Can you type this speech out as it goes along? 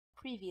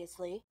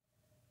Previously.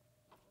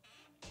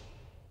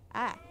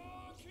 Ah.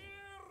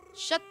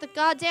 Shut the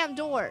goddamn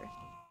door.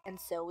 And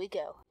so we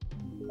go.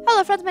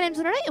 Hello friends, my name is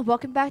Lunernight and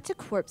welcome back to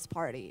Corpse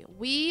Party.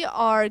 We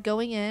are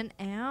going in.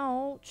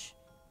 Ouch.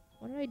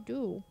 What did I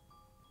do?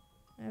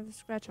 I have a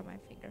scratch on my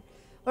finger.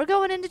 We're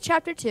going into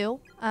chapter 2.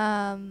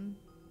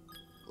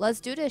 Let's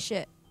do this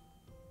shit.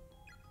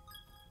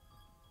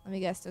 Let me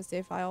guess, no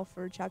save file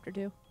for chapter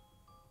 2.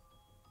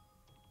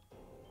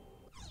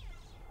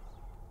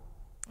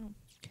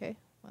 Okay,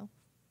 well.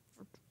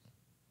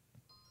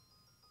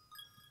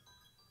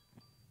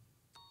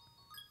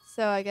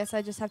 So I guess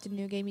I just have to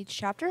new game each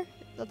chapter?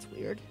 That's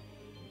weird.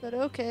 But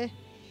okay.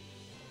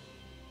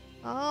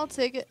 I'll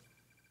take it.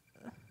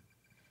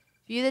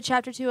 View the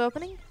chapter 2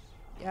 opening?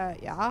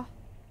 Yeah.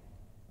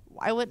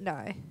 Why wouldn't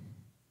I?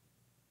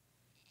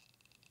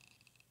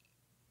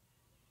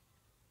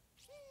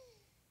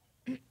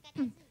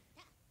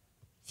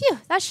 Phew,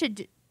 that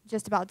should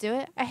just about do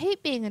it. I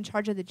hate being in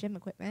charge of the gym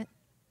equipment.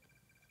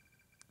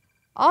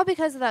 All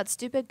because of that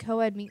stupid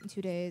co-ed meet in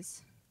 2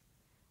 days.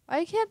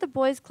 Why can't the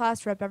boys'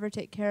 class rep ever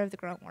take care of the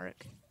grunt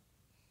work?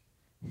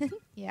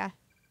 Yeah.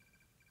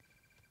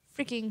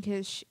 Freaking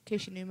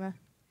Kishinuma.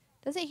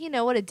 Doesn't he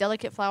know what a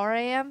delicate flower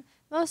I am?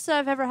 Most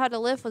I've ever had to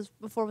lift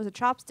before was a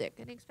chopstick,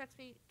 and he expects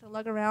me to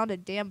lug around a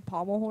damn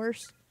pommel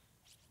horse?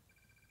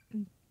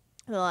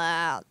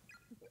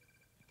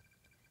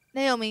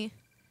 Naomi,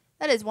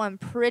 that is one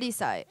pretty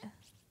sight.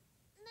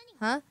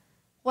 Huh?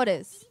 What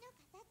is?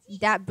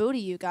 That booty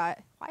you got.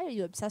 Why are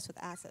you obsessed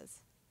with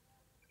asses?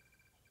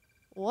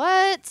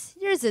 What?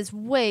 Yours is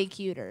way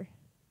cuter.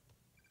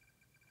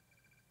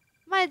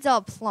 Mine's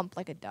all plump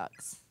like a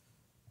duck's.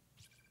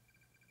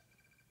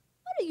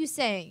 What are you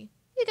saying?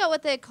 You got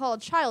what they call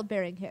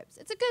childbearing hips.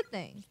 It's a good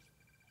thing.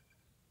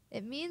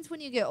 It means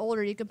when you get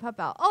older, you can pump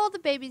out all the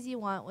babies you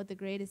want with the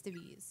greatest of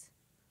ease.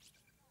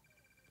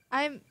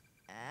 I'm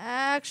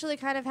actually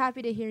kind of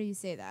happy to hear you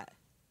say that.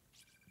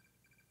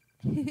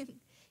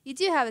 You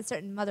do have a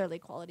certain motherly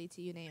quality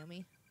to you,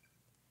 Naomi.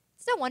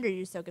 It's no wonder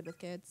you're so good with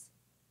kids.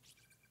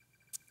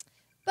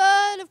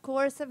 But, of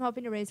course, I'm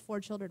hoping to raise 4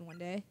 children one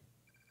day.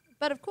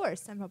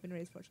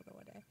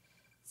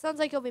 Sounds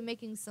like you'll be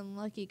making some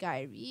lucky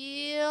guy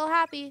real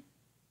happy.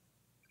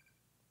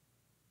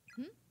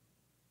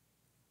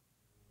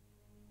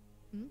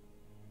 Am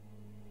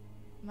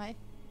I?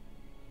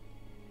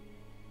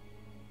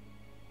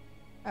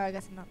 Oh, I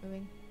guess I'm not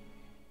moving.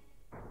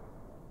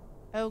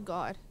 Oh,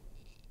 God.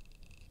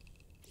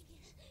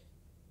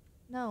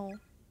 No.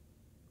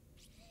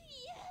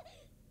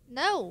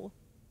 No!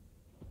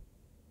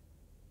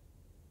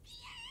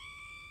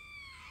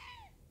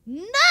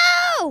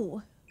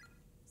 No!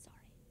 Sorry.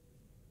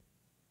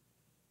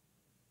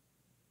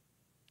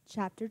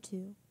 Chapter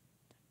 2.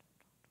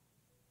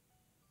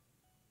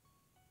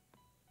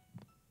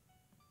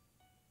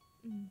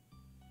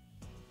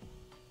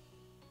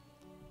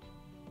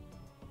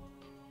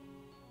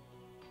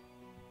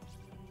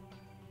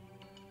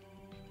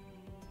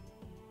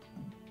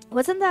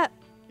 Wasn't that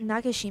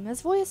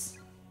Nagashima's voice?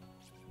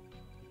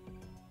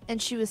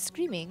 And she was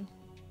screaming.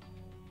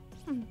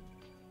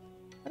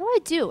 What do I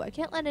do? I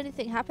can't let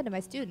anything happen to my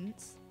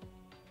students.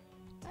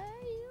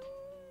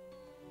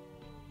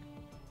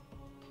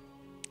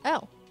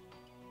 Oh.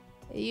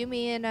 You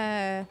mean,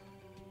 yeah.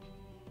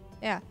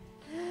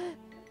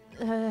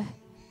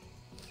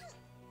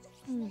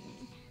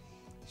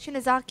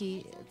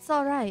 Shinozaki, it's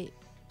alright.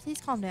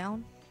 Please calm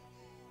down.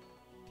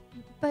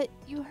 But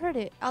you heard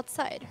it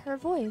outside, her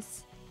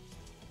voice.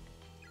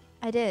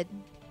 I did.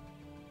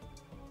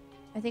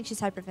 I think she's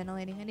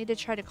hyperventilating. I need to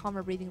try to calm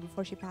her breathing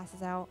before she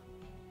passes out.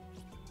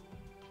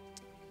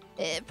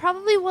 It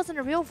probably wasn't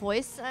a real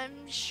voice. I'm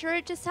sure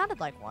it just sounded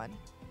like one.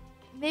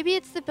 Maybe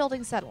it's the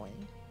building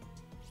settling.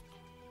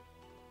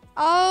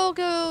 I'll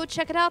go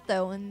check it out,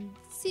 though, and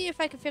see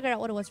if I can figure out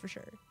what it was for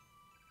sure.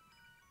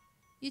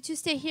 You two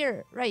stay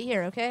here, right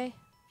here, okay?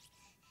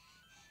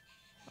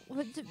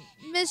 What,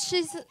 Miss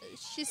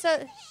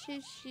Shishido?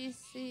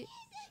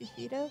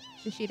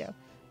 Shishido.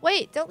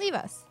 Wait, don't leave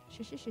us.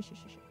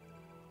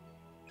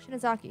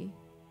 Shinozaki.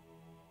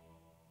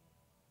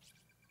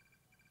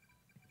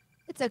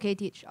 It's okay,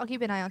 Teach. I'll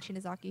keep an eye on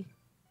Shinozaki.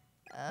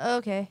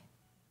 Okay.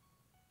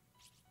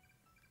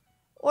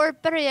 Or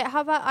better yet,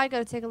 how about I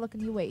go take a look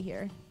and you wait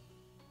here?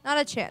 Not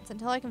a chance.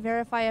 Until I can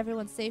verify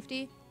everyone's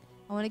safety,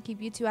 I want to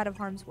keep you two out of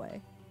harm's way.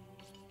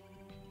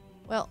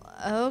 Well,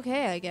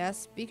 okay, I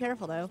guess. Be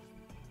careful, though.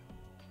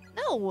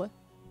 No!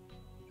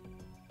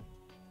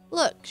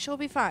 Look, she'll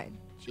be fine.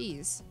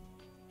 Jeez.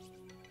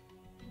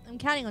 I'm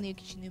counting on you,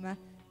 Kishinuma.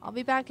 I'll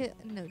be back in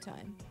no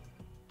time.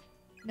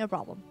 No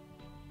problem.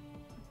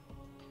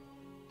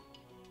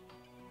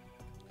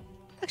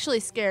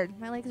 Actually scared.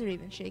 My legs are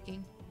even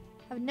shaking.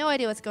 I have no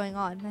idea what's going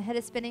on. My head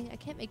is spinning. I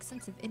can't make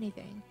sense of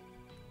anything.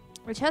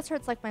 My chest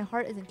hurts like my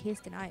heart is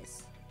encased in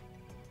ice.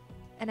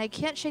 And I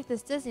can't shake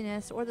this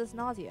dizziness or this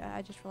nausea.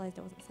 I just realized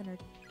I wasn't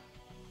centered.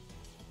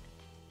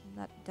 And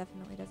that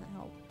definitely doesn't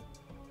help.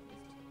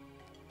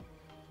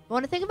 I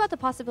want to think about the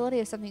possibility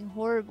of something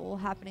horrible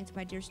happening to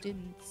my dear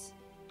students.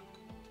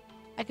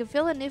 I can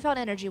feel a newfound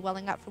energy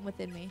welling up from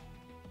within me.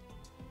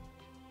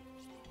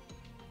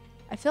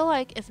 I feel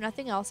like, if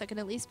nothing else, I can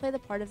at least play the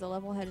part of the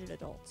level-headed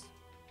adult.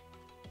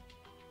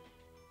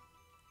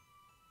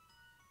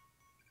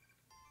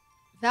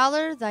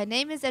 Valor, thy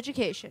name is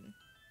education.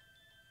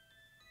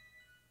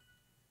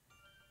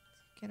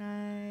 Can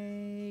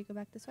I go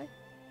back this way?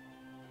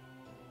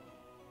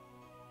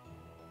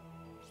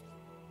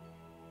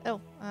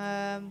 Oh,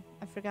 I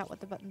forgot what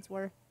the buttons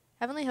were.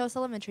 Heavenly Host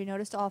Elementary,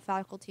 notice to all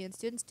faculty and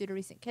students due to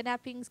recent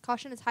kidnappings.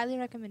 Caution is highly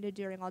recommended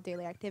during all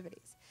daily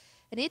activities.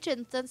 In each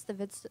instance,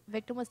 the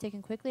victim was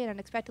taken quickly and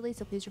unexpectedly,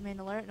 so please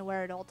remain alert and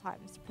aware at all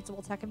times.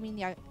 Principal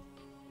Takami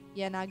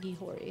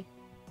Yanagihori.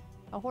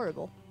 How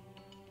horrible.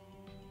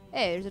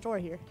 Hey, there's a door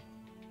here.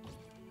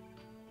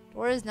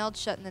 Door is nailed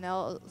shut and the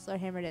nails are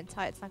hammered in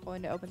tight. It's not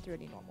going to open through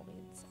any normal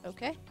means.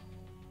 Okay.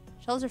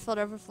 Shelves are filled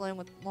overflowing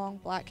with long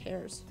black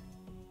hairs.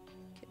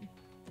 Kidding.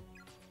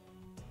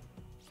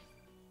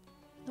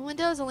 The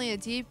windows, only a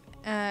deep,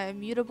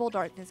 immutable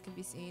darkness can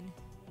be seen.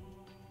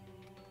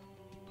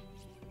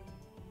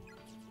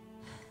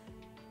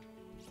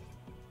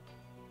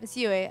 Miss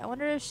Yue, I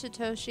wonder if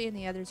Shitoshi and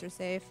the others are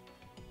safe.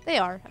 They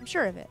are. I'm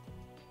sure of it.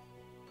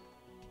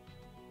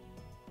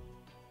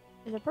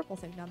 There's a purple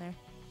thing down there.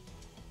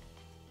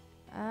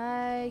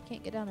 I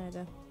can't get down there,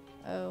 though.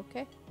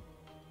 Okay.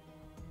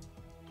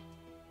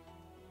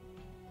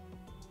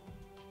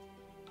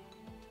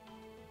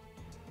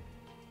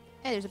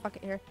 Hey, there's a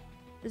bucket here.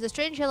 There's a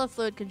strange yellow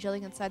fluid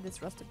congealing inside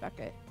this rusted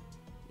bucket.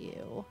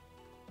 Ew.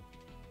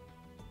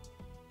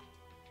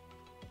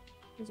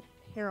 There's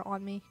a hair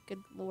on me. Good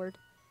lord.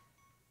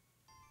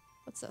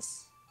 What's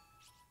this?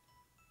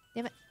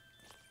 Damn it.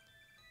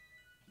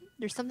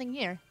 There's something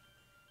here.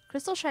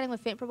 Crystal shining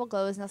with faint purple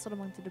glow is nestled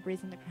among the debris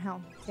on the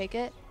ground. Take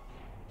it?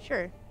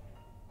 Sure.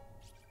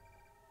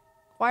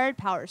 Acquired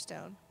power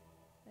stone.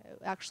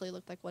 It actually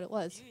looked like what it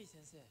was.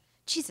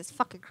 Jesus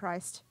fucking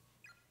Christ.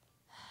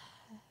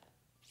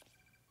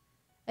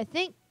 I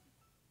think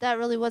that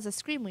really was a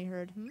scream we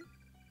heard, Did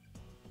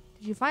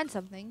you find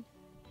something?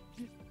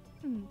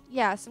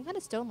 Yeah, some kind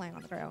of stone lying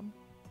on the ground.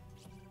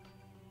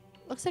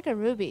 Looks like a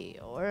ruby,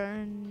 or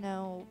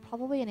no,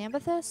 probably an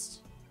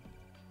amethyst?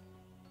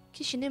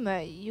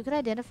 Kishinuma, you can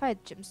identify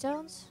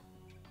gemstones?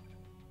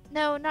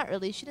 No, not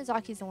really.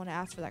 Shinazaki's the one to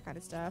ask for that kind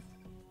of stuff.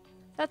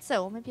 That's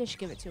so. Maybe I should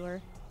give it to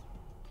her.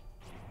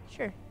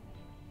 Sure.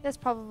 That's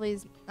probably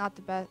not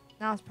the best.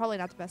 Now it's probably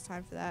not the best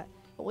time for that.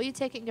 But will you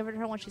take it and give it to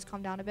her once she's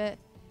calmed down a bit?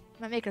 It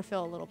might make her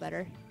feel a little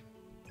better.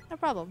 No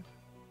problem.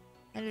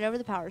 Hand it over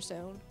the power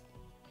stone.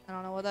 I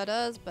don't know what that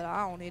does, but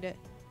I don't need it.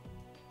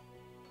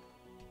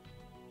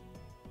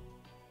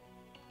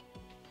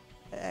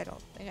 I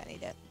don't think I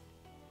need it.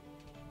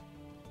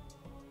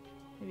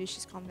 Maybe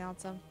she's calmed down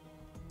some.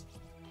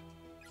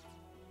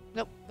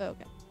 Nope. Oh,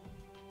 okay.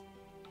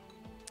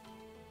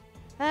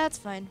 That's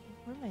fine.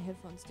 What are my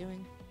headphones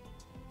doing?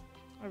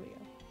 There we go.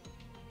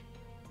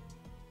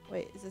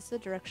 Wait, is this the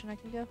direction I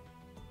can go?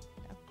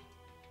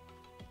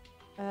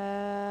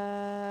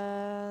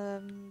 No.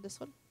 This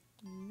one?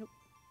 Nope.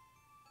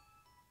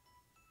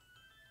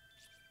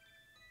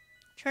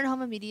 Turn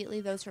home immediately,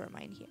 those who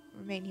remain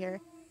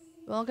here.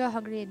 We won't go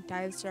hungry and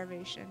die of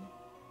starvation.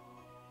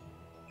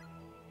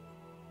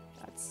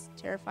 That's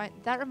terrifying.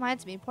 That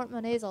reminds me,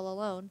 Portemonnaie's all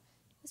alone.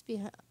 Must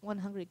be one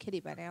hungry kitty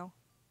by now.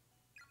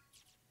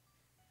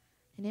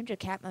 I named her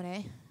Cat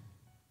Monet.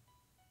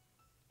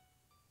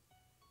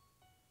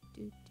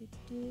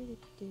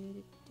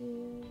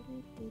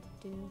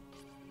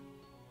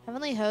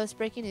 Heavenly Host,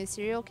 breaking news,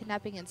 serial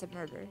kidnapping and some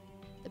murder.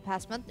 The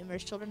past month,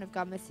 numerous children have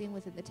gone missing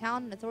within the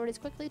town, and authorities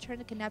quickly turned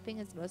to kidnapping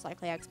as the most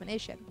likely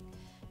explanation.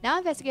 Now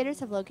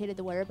investigators have located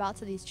the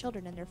whereabouts of these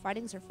children, and their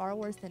findings are far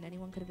worse than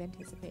anyone could have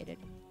anticipated.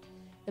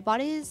 The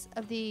bodies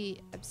of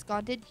the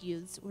absconded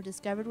youths were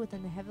discovered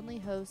within the Heavenly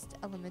Host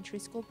Elementary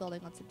School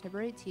building on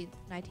September 18,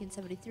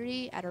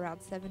 1973 at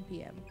around 7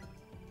 p.m.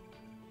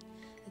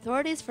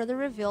 Authorities further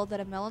revealed that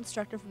a male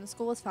instructor from the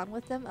school was found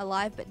with them,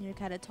 alive but near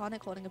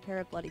catatonic, holding a pair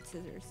of bloodied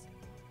scissors.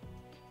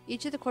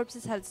 Each of the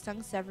corpses had its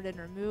tongue severed and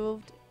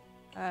removed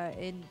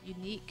in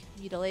unique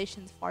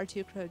mutilations far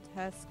too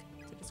grotesque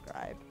to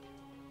describe.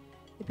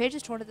 The page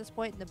is torn at this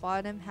point, and the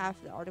bottom half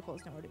of the article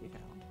is nowhere to be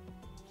found.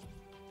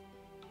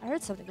 I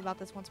heard something about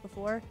this once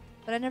before,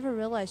 but I never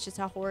realized just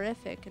how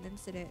horrific an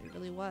incident it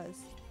really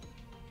was.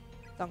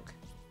 Thunk.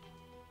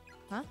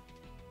 Huh?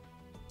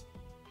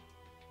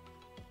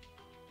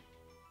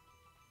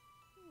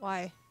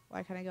 Why?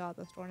 Why can't I go out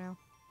this door now?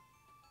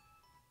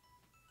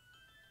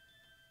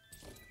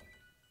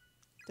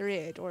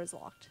 3A, door is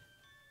locked.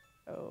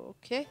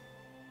 Okay.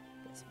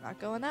 Guess I'm not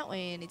going that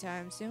way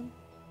anytime soon.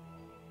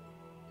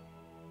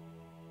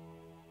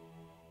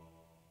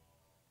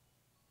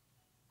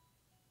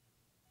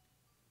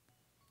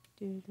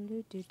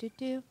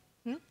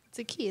 It's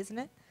a key, isn't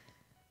it?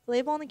 The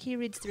label on the key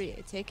reads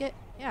 3A. Take it?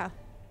 Yeah.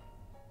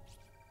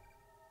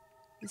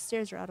 These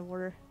stairs are out of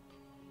order.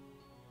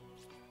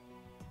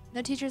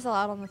 No teachers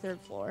allowed on the 3rd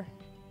floor.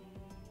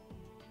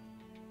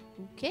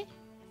 Okay.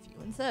 If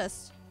you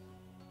insist.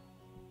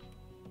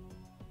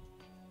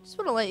 Just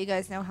want to let you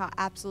guys know how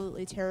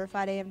absolutely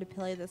terrified I am to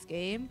play this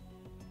game.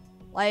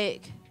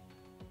 Like,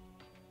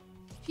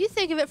 if you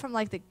think of it from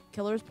like the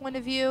killer's point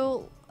of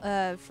view,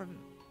 from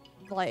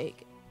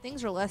like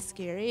things are less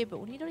scary, but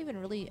when you don't even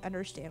really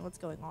understand what's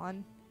going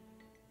on,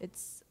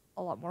 it's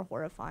a lot more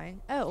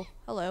horrifying. Oh,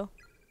 hello.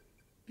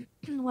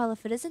 Well,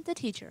 if it isn't the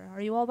teacher, are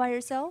you all by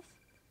yourself?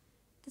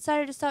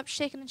 Decided to stop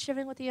shaking and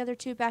shivering with the other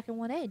two back in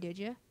 1A, did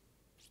you?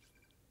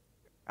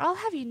 I'll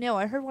have you know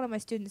I heard one of my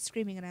students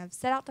screaming and I have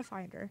set out to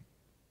find her.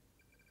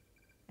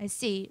 I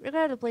see.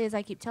 Regrettably, as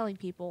I keep telling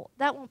people,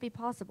 that won't be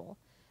possible.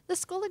 The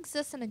school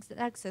exists in an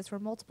axis where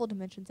multiple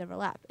dimensions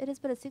overlap. It is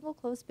but a single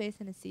closed space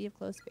in a sea of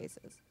closed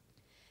spaces.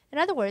 In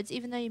other words,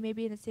 even though you may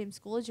be in the same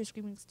school as your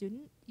screaming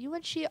student, you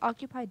and she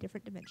occupy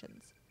different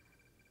dimensions.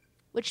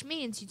 Which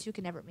means you two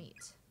can never meet.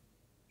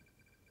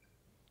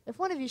 If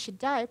one of you should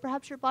die,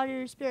 perhaps your body or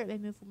your spirit may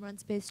move from one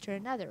space to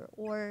another,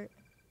 or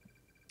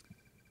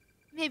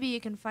maybe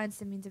you can find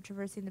some means of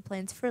traversing the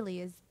planes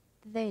freely as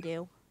they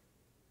do.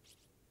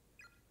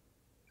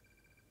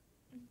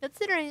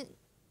 Considering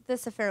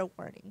this a fair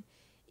warning,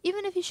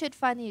 even if you should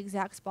find the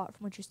exact spot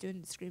from which your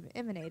student's scream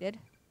emanated,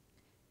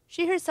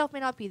 she herself may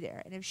not be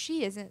there, and if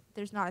she isn't,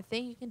 there's not a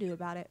thing you can do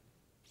about it.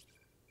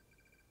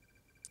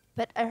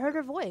 But I heard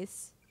her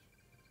voice.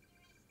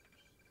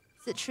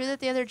 Is it true that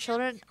the other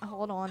children...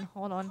 Hold on.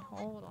 Hello?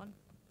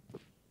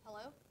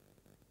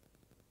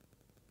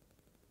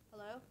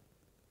 Hello?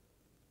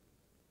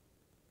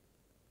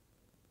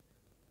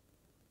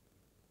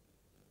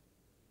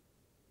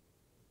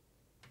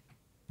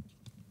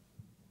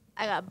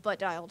 I got butt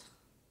dialed.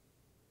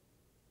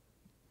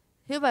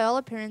 Who by all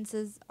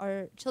appearances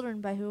are children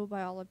by who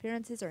by all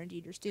appearances are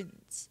indeed your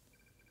students.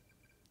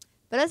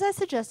 But as I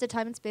suggested,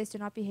 time and space do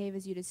not behave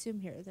as you'd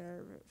assume here.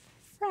 They're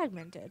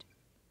fragmented.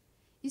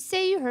 You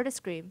say you heard a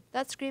scream.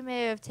 That scream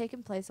may have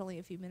taken place only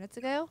a few minutes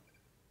ago,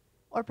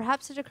 or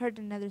perhaps it occurred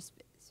in another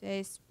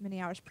space many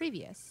hours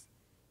previous.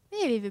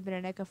 May have even been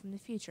an echo from the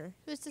future.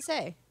 Who's to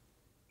say?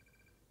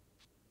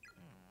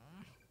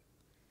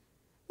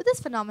 With this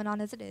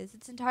phenomenon as it is,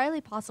 it's entirely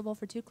possible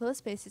for two closed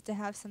spaces to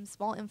have some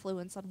small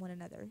influence on one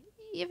another,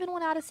 even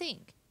when out of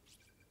sync.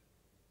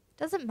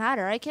 Doesn't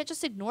matter. I can't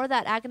just ignore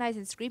that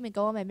agonizing scream and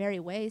go on my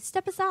merry way.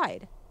 Step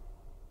aside.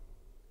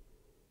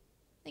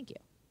 Thank you.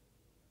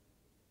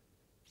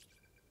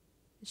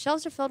 The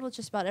shelves are filled with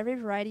just about every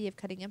variety of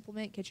cutting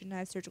implement, kitchen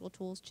knives, surgical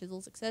tools,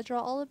 chisels, etc.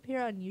 All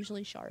appear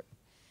unusually sharp.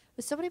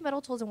 With so many metal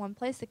tools in one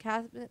place, the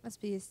cabinet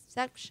must be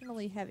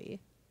exceptionally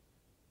heavy.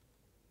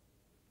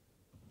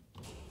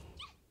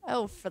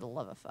 Oh, for the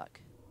love of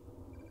fuck.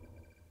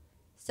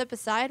 Step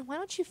aside? Why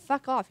don't you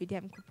fuck off, you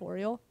damn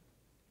corporeal?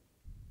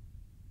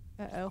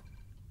 Uh-oh.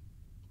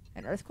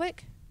 An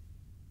earthquake?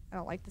 I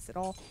don't like this at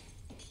all.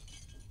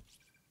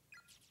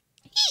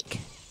 Eek!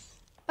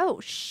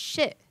 Oh,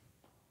 shit.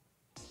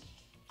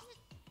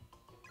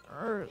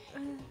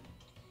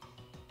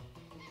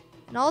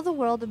 In all the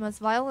world, the most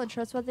vile and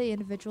trustworthy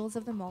individuals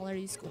of them all are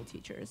you school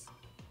teachers.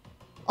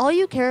 All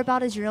you care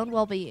about is your own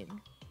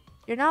well-being.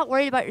 You're not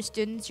worried about your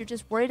students, you're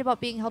just worried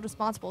about being held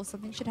responsible if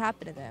something should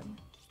happen to them.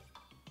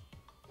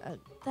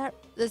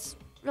 This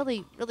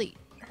really, really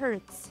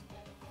hurts.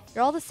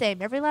 You're all the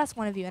same, every last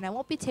one of you, and I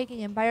won't be taken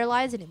in by your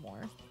lies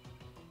anymore.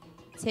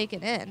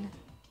 Taken in?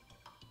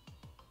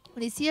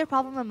 When you see a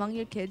problem among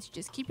your kids, you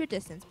just keep your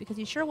distance because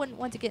you sure wouldn't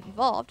want to get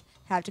involved,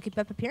 have to keep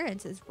up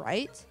appearances,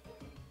 right?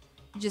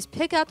 You just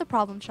pick out the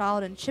problem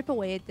child and chip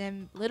away at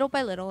them little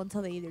by little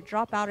until they either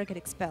drop out or get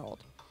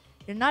expelled.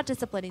 You're not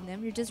disciplining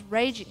them, you're just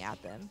raging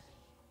at them.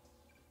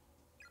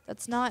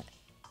 That's not...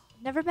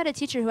 Never met a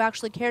teacher who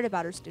actually cared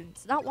about her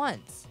students. Not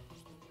once.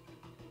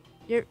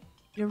 You're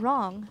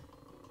wrong.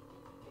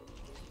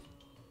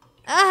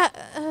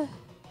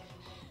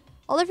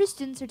 All of your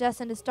students are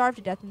destined to starve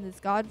to death in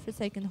these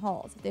god-forsaken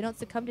halls if they don't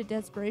succumb to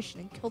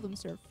desperation and kill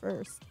themselves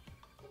first.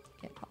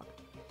 Can't talk.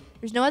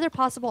 There's no other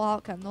possible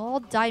outcome. They'll all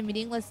die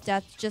meaningless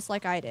deaths just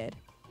like I did.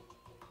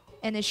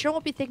 And they sure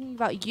won't be thinking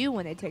about you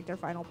when they take their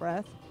final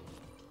breath.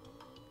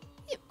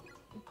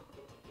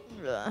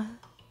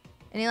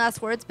 Any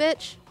last words,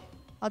 bitch?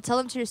 I'll tell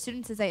them to your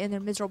students as they end their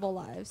miserable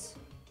lives.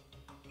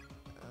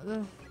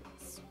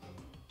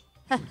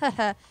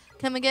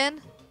 Come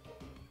again?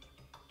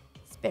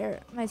 Spare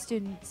my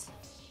students.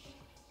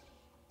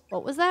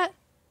 What was that?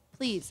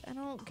 Please, I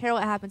don't care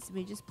what happens to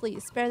me. Just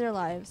please, spare their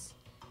lives.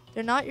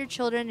 They're not your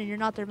children and you're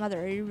not their mother.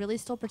 Are you really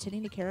still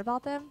pretending to care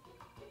about them?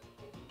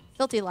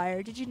 Filthy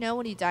liar. Did you know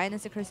when you die in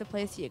this accursed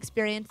place, you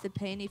experience the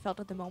pain you felt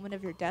at the moment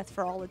of your death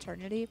for all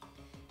eternity?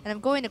 And I'm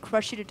going to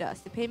crush you to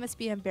dust. The pain must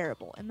be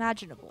unbearable,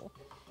 imaginable,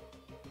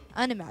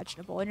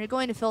 unimaginable, and you're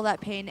going to feel that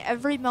pain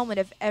every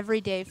moment of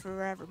every day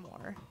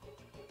forevermore.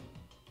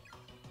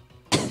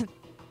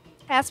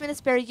 Ask me to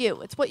spare you.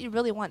 It's what you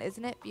really want,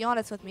 isn't it? Be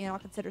honest with me and I'll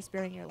consider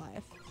sparing your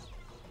life.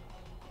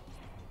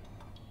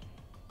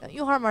 Don't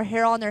you harm our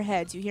hair on their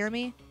heads, you hear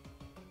me?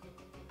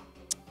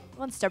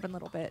 One stubborn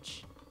little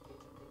bitch.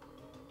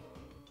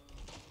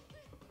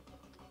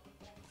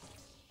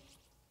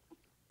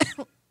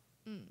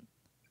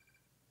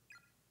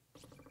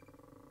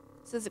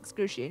 This is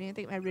excruciating. I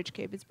think my ridge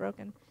cape is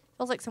broken.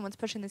 Feels like someone's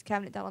pushing this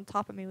cabinet down on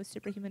top of me with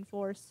superhuman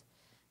force.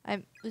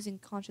 I'm losing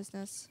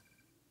consciousness.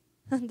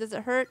 Does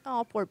it hurt?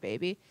 Oh, poor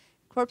baby.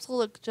 Corpse will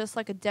look just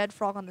like a dead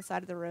frog on the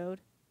side of the road.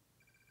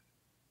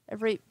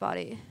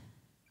 Everybody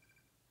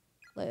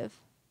live.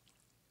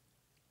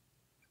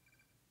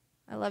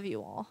 I love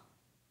you all.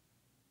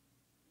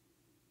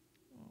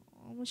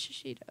 Oh, with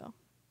Shishido.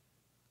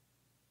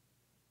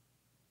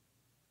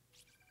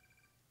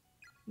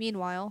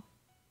 Meanwhile.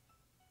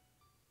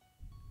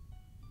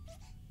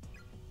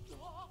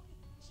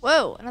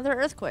 Whoa, another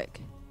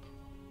earthquake.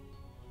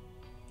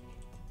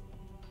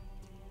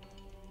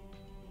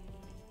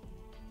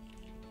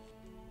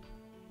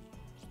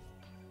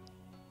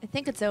 I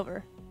think it's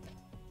over.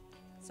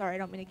 Sorry, I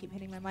don't mean to keep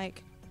hitting my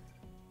mic.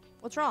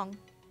 What's wrong?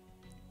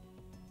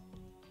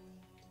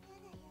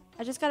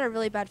 I just got a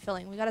really bad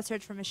feeling. We gotta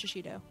search for Miss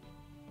Shishido.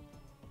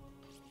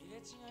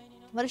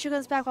 What if she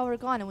comes back while we're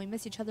gone and we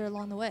miss each other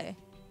along the way?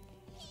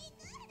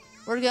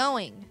 We're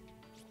going.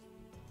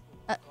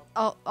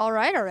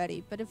 Alright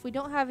already, but if we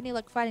don't have any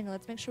luck fighting her,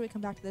 let's make sure we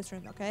come back to this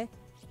room, okay?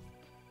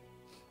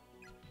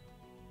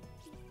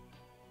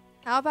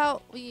 How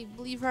about we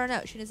leave her a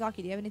note? Shinozaki,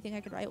 do you have anything I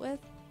could write with?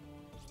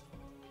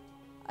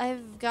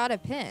 I've got a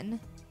pen.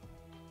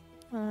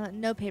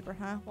 No paper,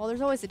 huh? Well, there's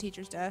always the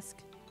teacher's desk.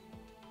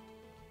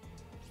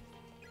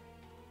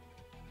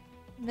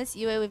 Miss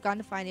Yue, we've gone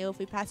to find you. If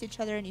we pass each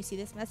other and you see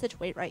this message,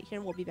 wait right here.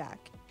 We'll be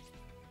back.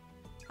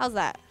 How's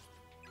that?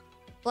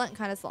 Blunt,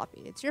 kind of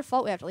sloppy. It's your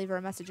fault we have to leave her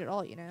a message at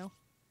all, you know.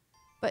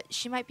 But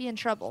she might be in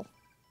trouble.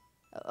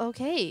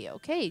 Okay.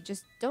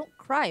 Just don't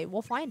cry.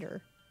 We'll find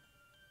her.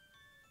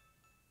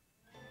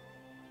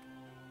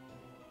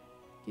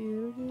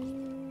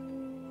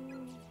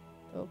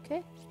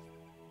 Okay.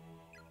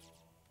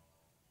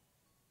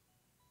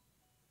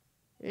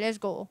 Let's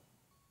go.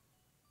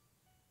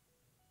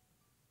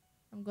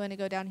 I'm going to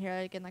go down here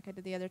again like I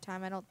did the other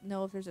time. I don't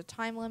know if there's a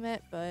time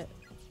limit, but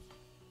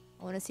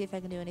I want to see if I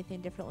can do anything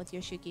different with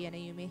Yoshiki and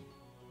Ayumi.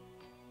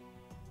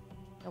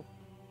 Nope.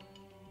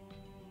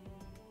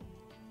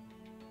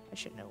 I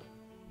should know.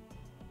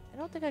 I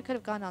don't think I could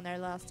have gone down there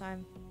last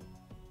time.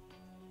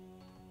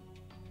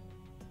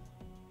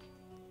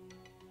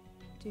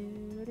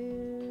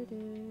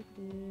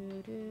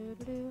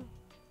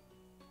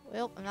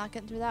 Well, I'm not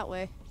getting through that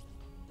way.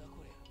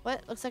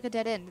 What? Looks like a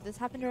dead end. Did this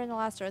happen during the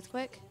last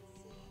earthquake?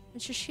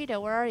 Mr.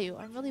 Shido, where are you?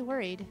 I'm really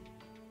worried.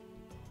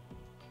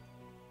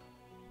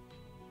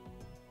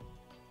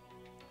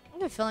 I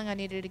have a feeling I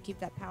needed to keep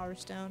that power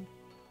stone.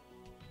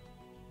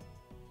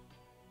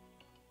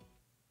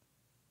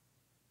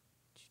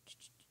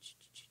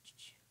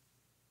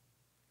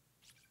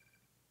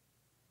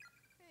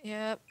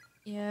 Yep.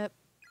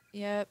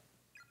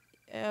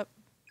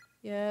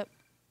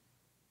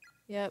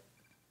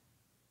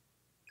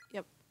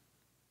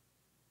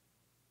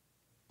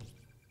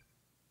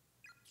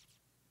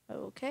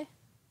 Okay.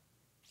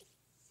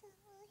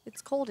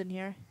 It's cold in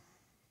here.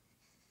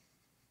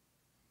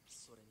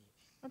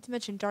 Not to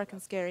mention dark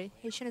and scary.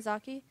 Hey,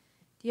 Shinozaki,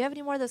 do you have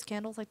any more of those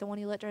candles like the one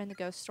you lit during the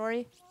ghost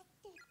story?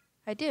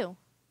 I do.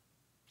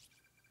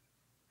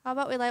 How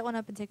about we light one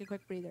up and take a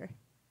quick breather?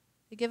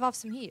 They give off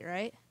some heat,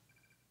 right?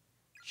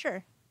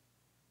 Sure.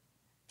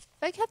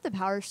 If I kept the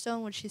power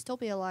stone, would she still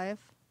be alive?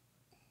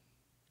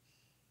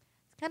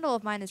 This candle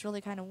of mine is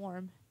really kind of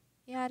warm.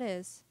 Yeah, it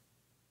is.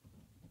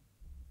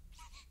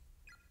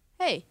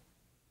 Hey!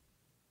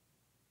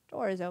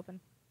 Door is open.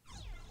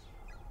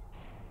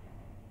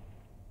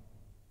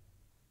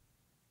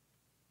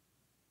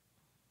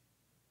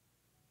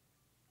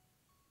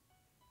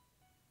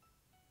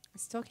 I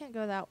still can't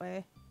go that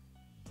way.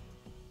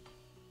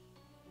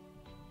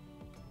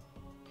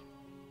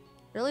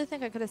 Really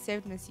think I could have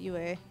saved Miss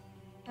Yue.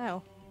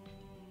 No.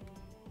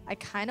 I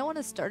kind of want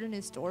to start a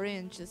new story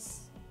and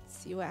just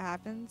see what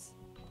happens.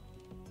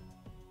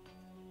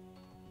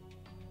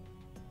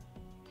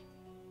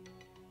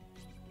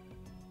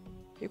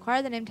 If you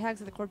acquire the name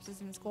tags of the corpses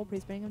in the skull,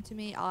 please bring them to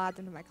me. I'll add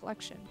them to my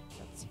collection.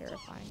 That's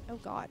terrifying. Oh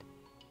god.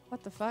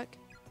 What the fuck?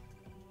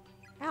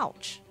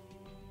 Ouch.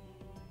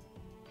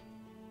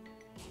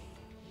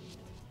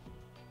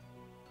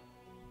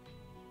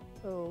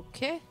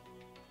 Okay.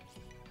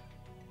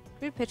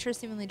 Crude picture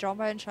seemingly drawn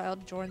by a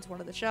child adorns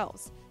one of the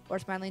shelves. Four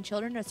smiling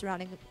children are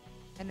surrounding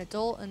an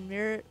adult and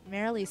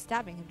merrily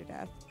stabbing him to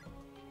death.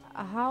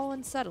 How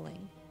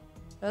unsettling.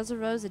 Rows of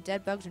rows of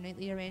dead bugs are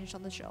neatly arranged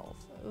on the shelf.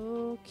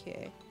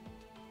 Okay.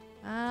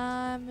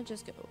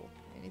 Just go.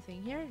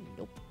 Anything here?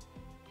 Nope.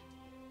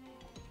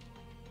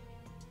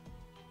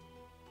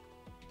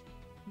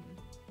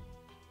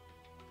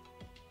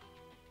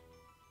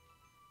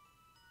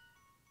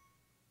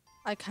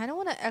 I kind of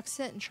want to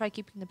exit and try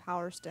keeping the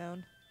power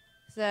stone.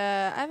 I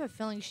have a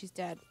feeling she's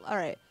dead.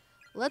 Alright.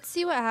 Let's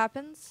see what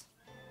happens.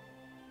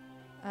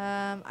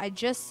 I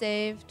just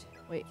saved.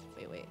 Wait.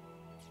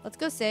 Let's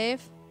go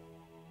save.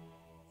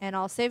 And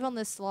I'll save on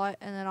this slot,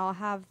 and then I'll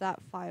have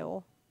that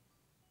file.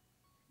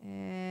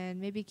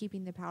 And maybe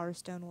keeping the power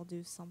stone will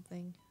do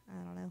something.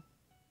 I don't know.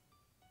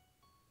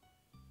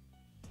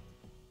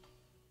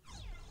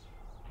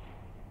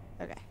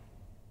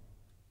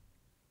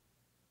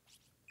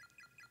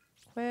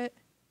 Quit.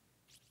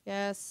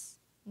 Yes.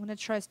 I'm gonna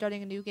try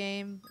starting a new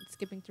game and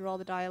skipping through all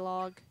the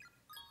dialogue.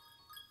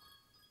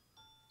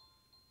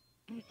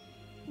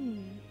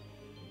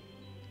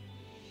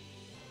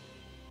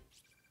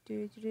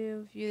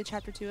 View the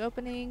chapter 2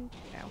 opening.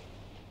 No.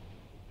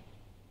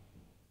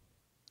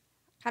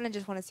 Kind of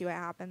just want to see what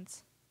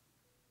happens.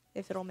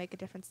 If it'll make a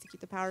difference to keep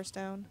the power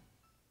stone.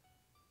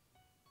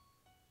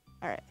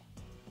 Alright.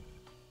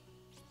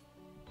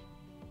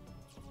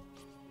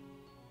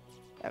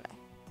 Okay.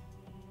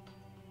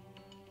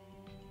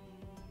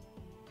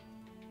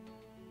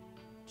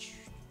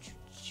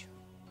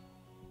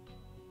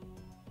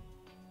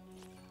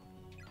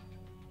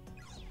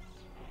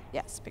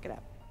 Yes, pick it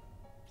up.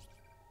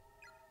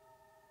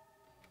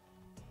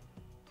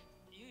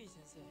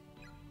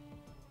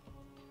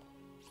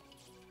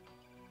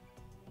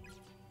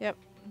 Yep.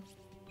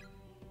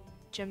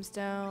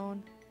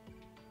 Gemstone.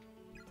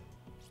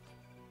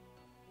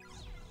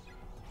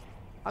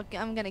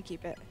 I'm gonna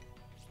keep it.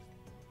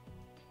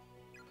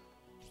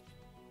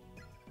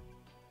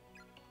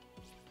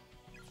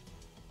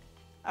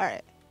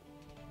 Alright.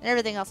 And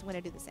everything else I'm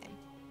gonna do the same.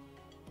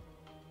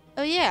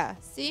 Oh yeah,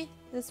 see?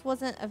 This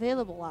wasn't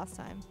available last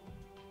time.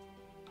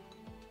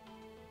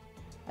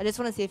 I just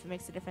want to see if it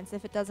makes a difference.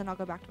 If it doesn't, I'll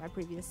go back to my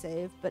previous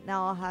save. But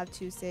now I'll have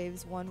 2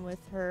 saves. One with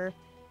her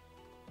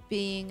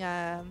being,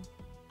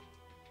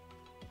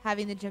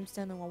 having the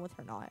gemstone and one with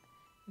her not.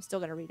 I'm still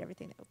gonna read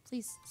everything though.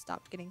 Please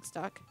stop getting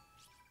stuck.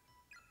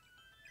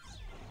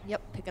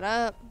 Yep, pick it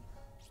up.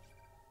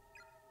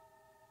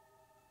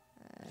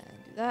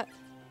 And do that.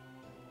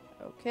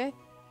 Okay.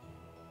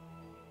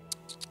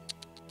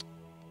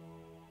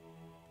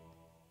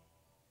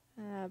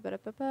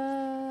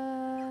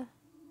 Ba-da-ba-ba.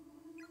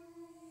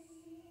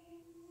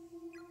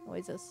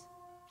 Noises.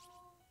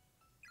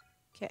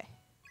 Okay.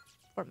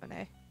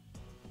 Portemonnaie.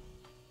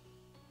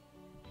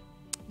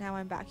 Now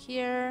I'm back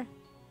here.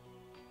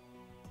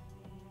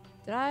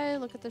 Did I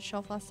look at the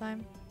shelf last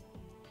time?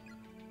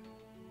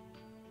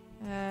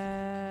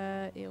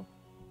 Ew.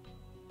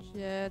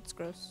 It's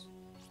gross.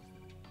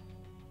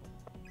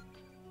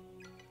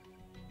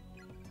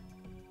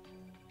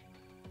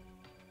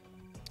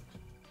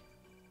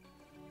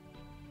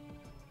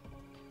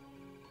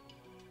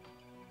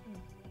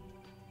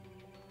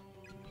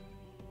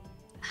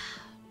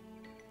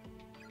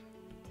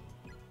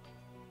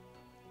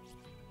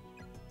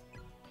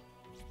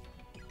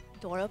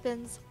 Door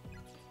opens.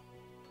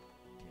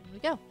 Here we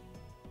go.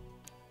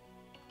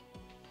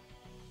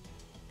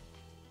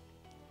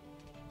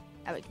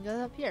 Now we can go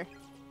up here.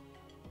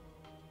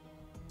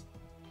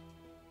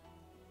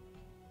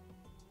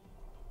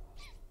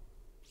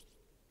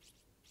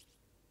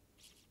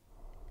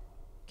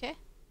 Okay.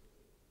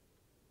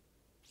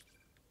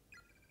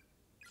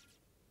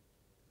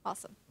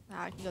 Awesome.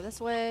 Now I can go this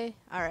way.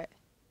 Alright.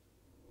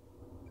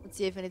 Let's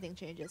see if anything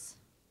changes.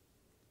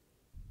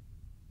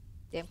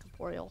 Damn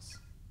corporeals.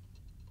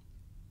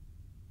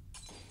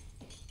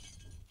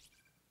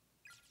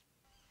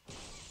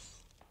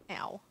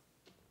 Ow.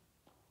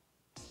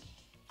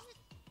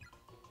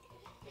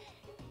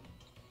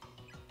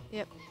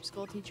 Yep,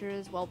 school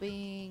teachers,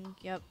 well-being,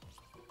 yep.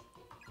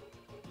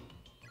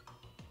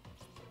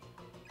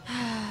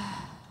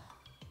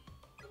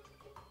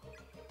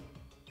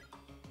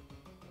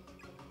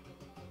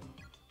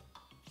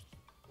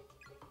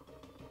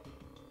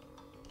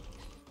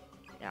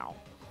 Ow.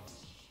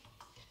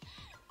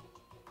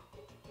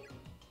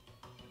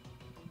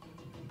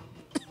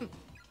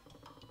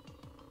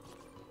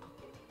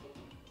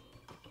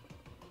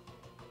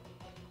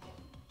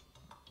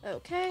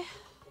 Okay.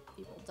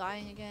 People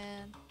dying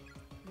again.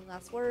 Any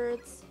last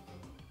words?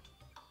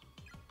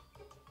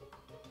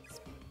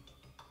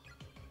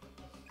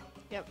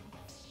 Yep.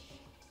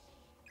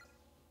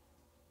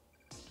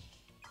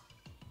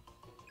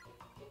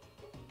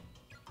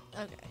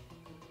 Okay.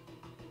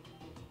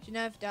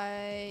 Genev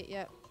die.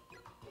 Yep.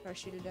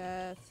 Crush you to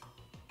death.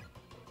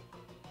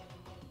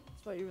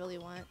 That's what you really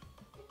want.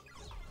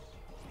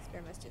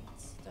 Spare my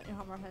students. Don't you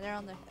harm our hair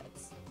on their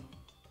heads.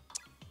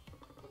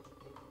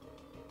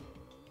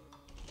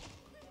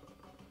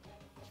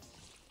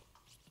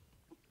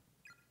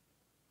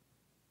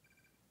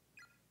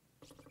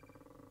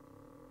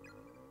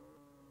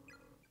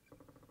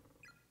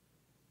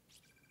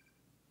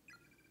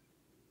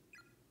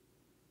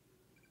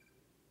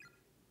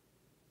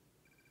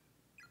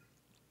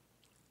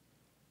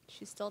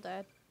 She's still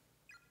dead.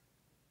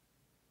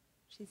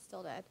 She's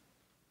still dead.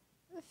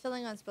 I have a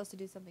feeling I'm supposed to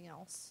do something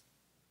else.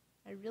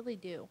 I really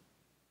do.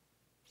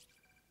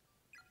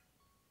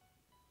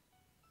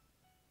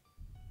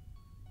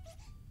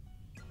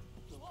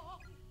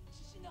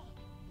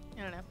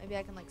 I don't know. Maybe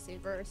I can like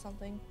save her or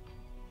something.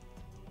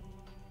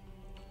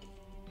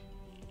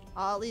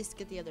 I'll at least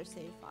get the other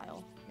save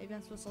file. Maybe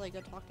I'm supposed to like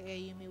go talk to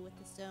Ayumi with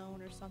the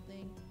stone or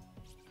something.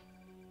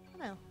 I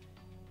don't know.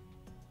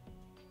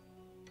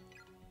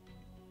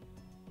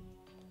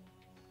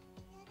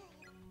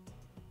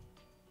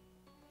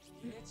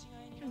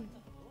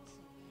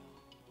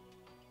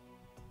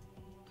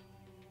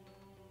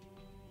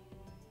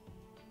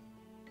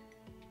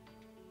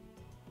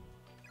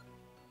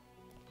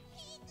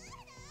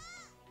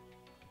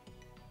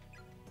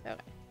 Okay.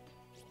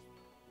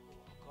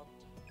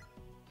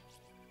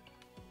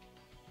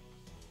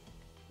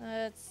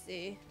 Let's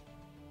see.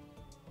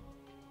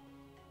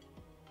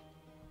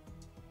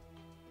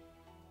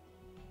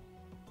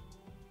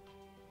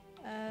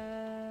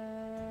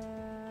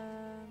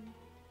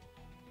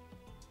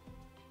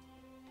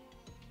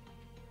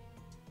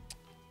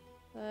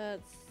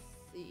 Let's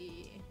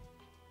see.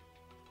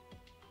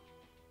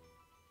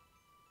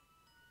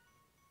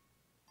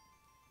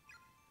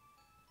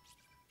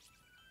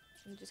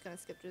 I'm just gonna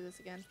skip through this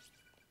again.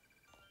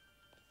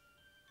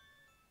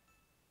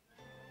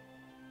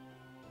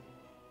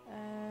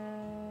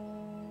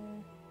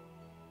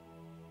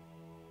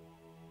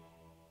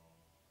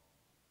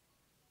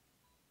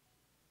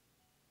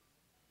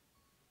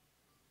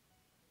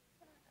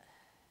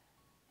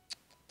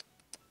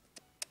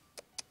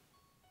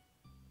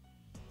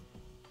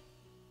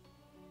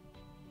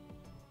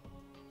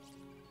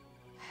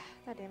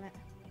 God damn it.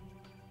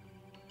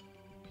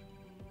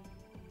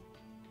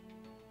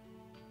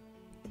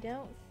 I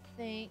don't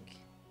think...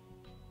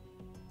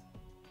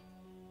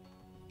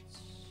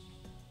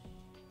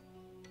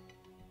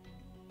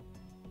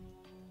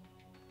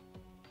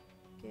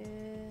 Get...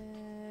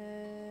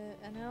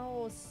 And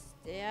I'll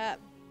step.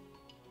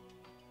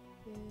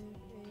 Give a...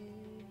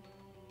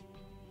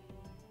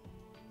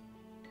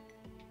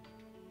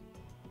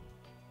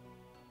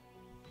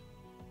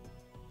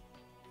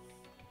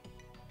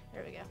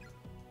 There we go.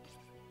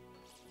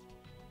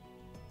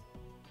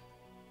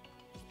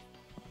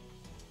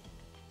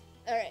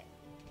 Alright.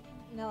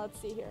 Now let's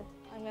see here.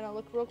 I'm gonna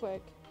look real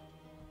quick.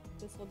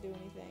 If this will do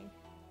anything.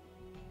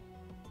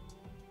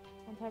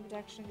 One-time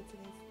protection gets these.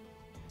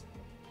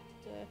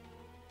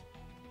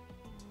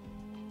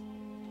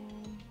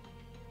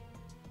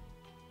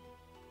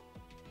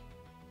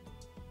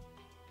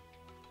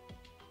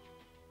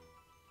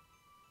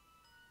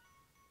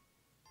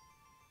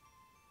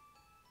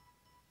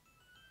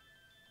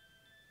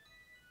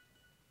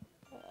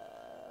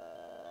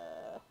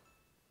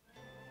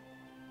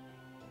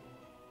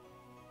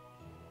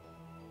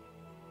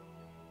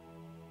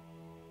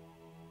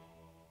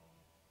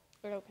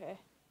 Okay,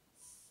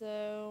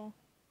 so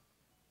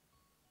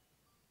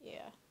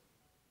yeah.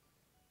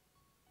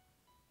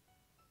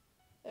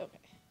 Okay.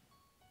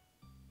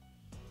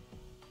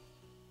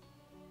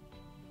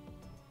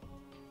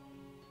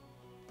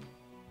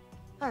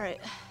 All right.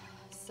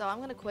 So I'm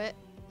gonna quit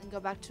and go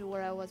back to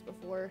where I was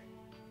before.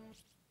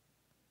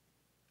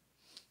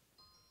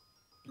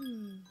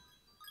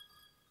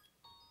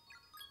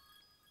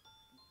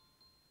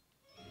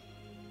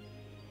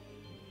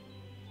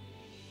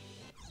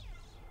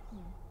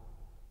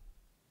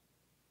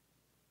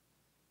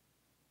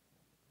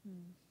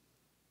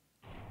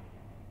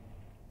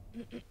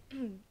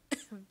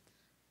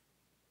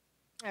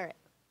 All right.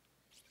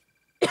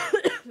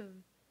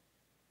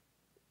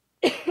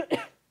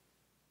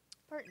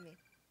 Pardon me.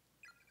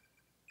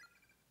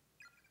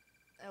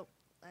 Oh,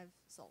 I've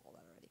solved all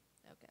that already.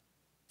 Okay.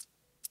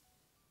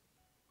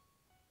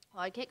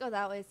 Well, I can't go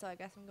that way, so I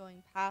guess I'm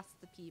going past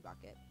the pee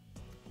bucket.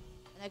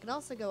 And I can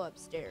also go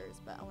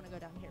upstairs, but I want to go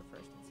down here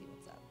first and see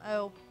what's up.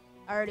 Oh,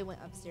 I already went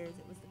upstairs.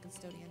 It was the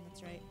custodian.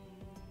 That's right.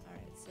 All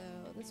right, so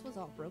this was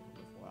all broken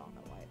before. I don't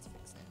know why it's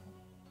fixed now.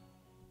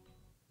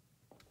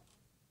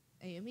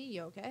 Ayumi,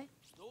 you okay?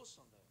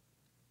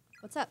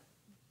 What's up?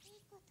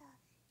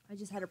 I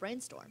just had a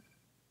brainstorm.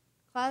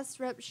 Class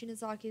rep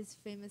Shinazaki's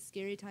famous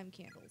scary time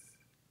candles.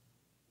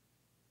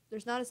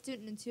 There's not a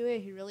student in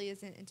 2A who really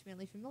isn't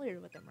intimately familiar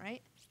with them,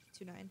 right?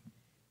 2-9.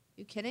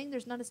 You kidding?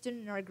 There's not a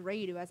student in our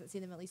grade who hasn't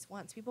seen them at least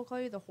once. People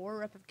call you the horror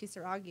rep of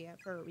Kisaragi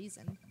for a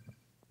reason.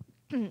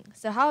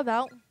 So how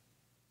about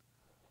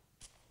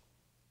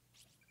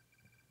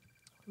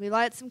we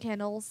light some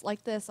candles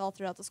like this all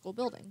throughout the school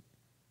building?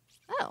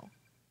 Oh.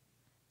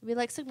 We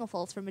like signal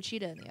falls for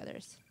Machida and the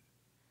others.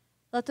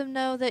 Let them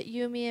know that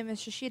Yumi and Miss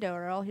Shishido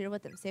are all here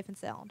with them, safe and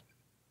sound.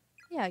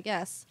 Yeah, I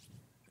guess.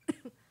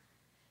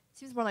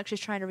 Seems more like she's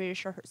trying to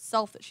reassure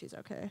herself that she's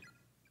okay.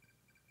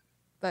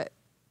 But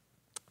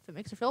if it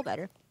makes her feel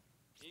better.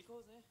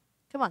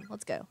 Come on,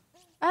 let's go.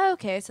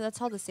 Okay, so that's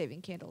how the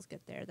saving candles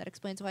get there. That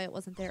explains why it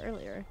wasn't there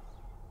earlier.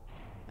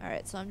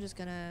 Alright, so I'm just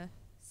gonna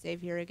save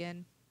here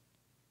again.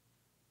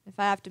 If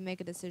I have to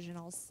make a decision,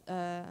 I'll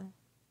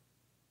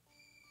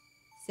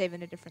save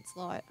in a different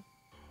slot.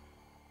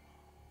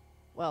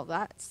 Well,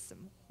 that's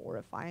some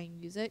horrifying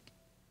music.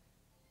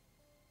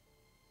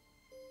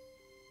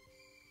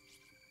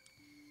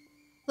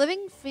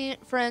 Living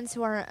friends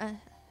who are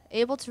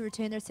able to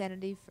retain their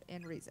sanity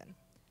and reason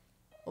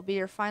will be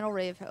your final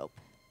ray of hope.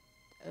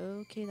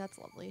 Okay, that's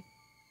lovely.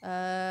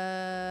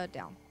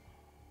 Down.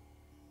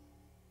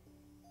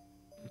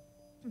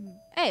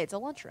 Hey, it's a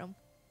lunchroom.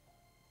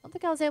 I don't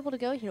think I was able to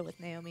go here with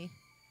Naomi.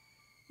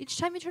 Each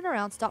time you turn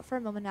around, stop for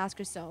a moment and ask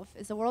yourself,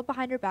 is the world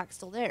behind her back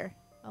still there?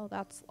 Oh,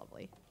 that's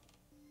lovely.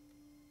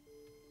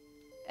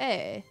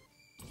 Hey.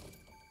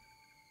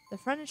 The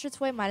front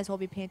entranceway might as well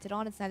be painted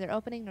on. It's neither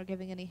opening nor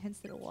giving any hints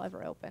that it will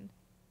ever open.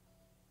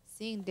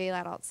 Seeing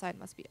daylight outside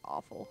must be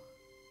awful.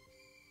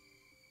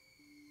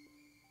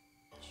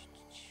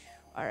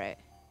 Alright.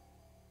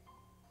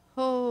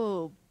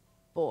 Oh,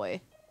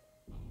 boy.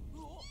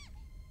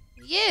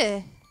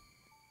 Yeah.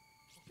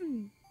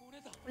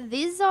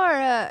 These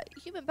are,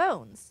 human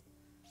bones.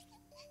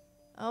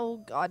 Oh,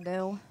 God,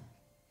 no.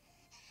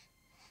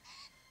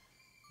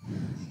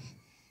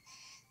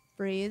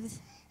 Breathe.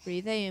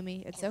 Breathe,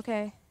 Ayumi. It's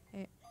okay.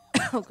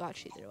 Oh, God,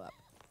 she threw up.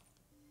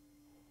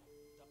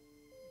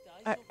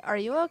 Are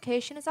you okay,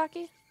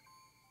 Shinozaki?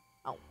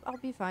 Oh, I'll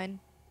be fine.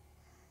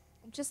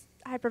 I'm just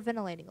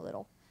hyperventilating a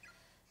little.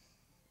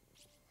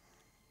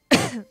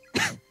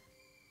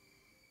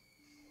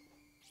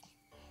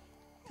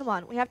 Come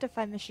on, we have to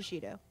find Miss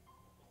Shishido.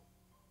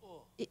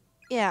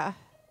 Yeah.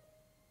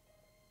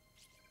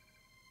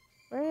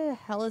 Where the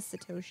hell is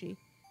Satoshi?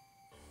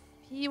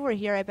 If he were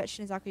here, I bet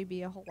Shinozaki would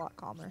be a whole lot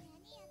calmer.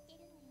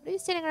 What are you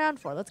standing around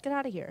for? Let's get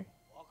out of here.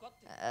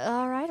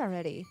 Alright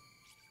already.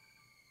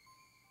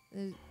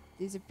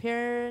 These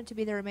appear to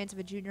be the remains of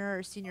a junior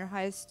or senior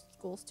high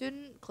school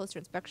student. Closer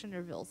inspection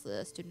reveals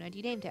the student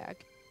ID name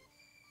tag.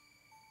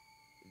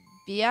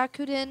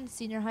 Byakuden,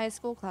 senior high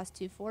school, class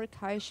 2-4,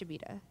 Kai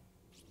Shibita.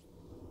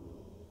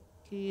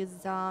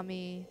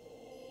 Kizami.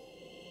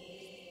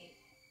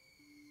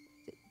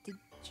 Did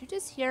you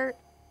just hear?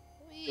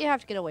 We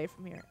have to get away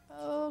from here.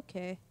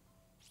 Okay.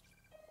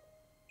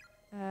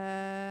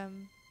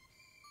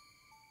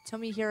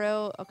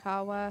 Tomihiro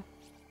Okawa.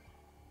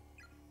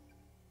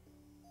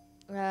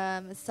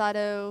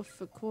 Sato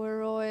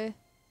Fukuroi.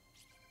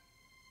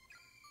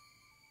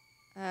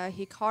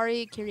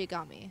 Hikari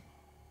Kirigami.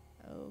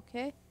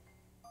 Okay.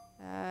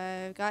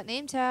 I've got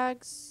name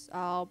tags.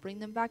 I'll bring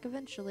them back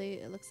eventually.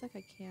 It looks like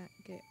I can't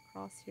get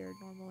across here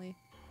normally.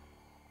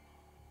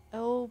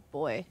 Oh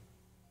boy.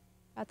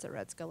 That's a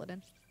red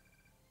skeleton.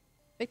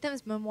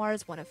 Victim's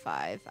memoirs 1 of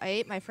 5. I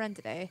ate my friend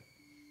today.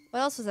 What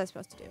else was I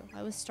supposed to do?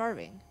 I was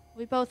starving.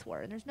 We both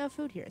were, and there's no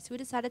food here, so we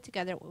decided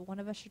together one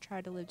of us should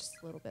try to live just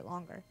a little bit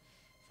longer.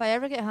 If I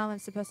ever get home, I'm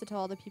supposed to tell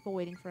all the people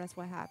waiting for us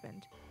what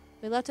happened.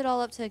 We left it all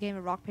up to a game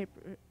of rock,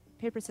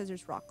 paper,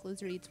 scissors, rock.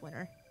 Loser eats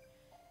winner.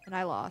 And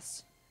I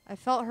lost. I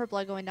felt her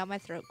blood going down my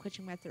throat,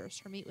 quenching my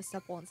thirst. Her meat was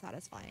supple and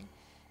satisfying.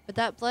 But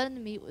that blood in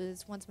the meat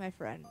was once my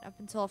friend. Up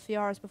until a few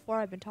hours before,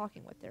 I'd been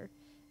talking with her.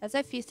 As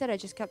I feasted, I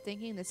just kept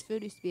thinking this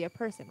food used to be a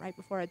person. Right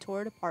before I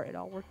tore it apart, it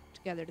all worked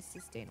together to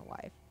sustain a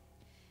life.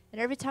 And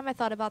every time I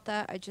thought about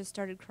that, I just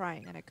started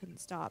crying, and I couldn't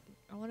stop.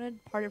 I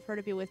wanted part of her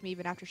to be with me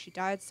even after she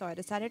died, so I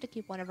decided to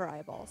keep one of her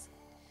eyeballs.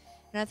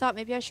 And I thought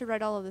maybe I should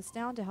write all of this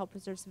down to help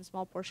preserve some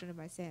small portion of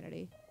my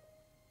sanity.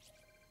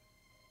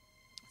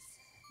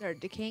 There are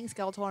decaying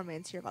skeletal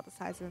remains here about the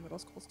size of a middle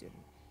school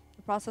student.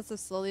 The process of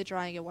slowly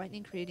drying and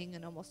whitening, creating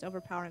an almost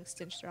overpowering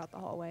stench throughout the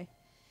hallway.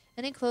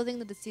 Any clothing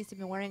the deceased had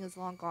been wearing is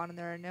long gone, and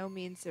there are no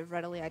means of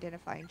readily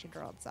identifying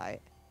gender on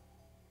site.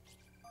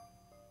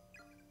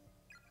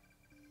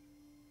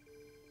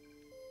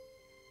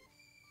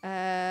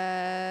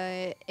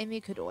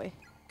 Emi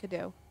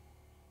Kado.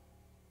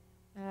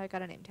 I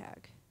got a name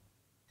tag.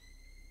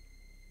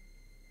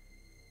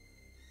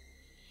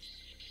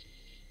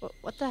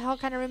 What the hell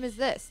kind of room is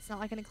this? It's not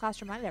like any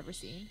classroom I've ever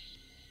seen.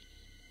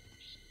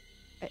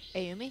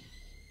 Ayumi?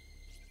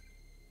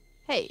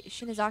 Hey,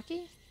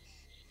 Shinozaki?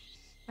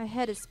 My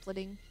head is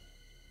splitting.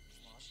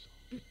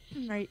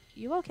 Are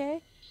you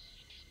okay?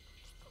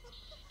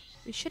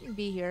 We shouldn't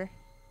be here.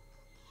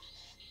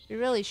 We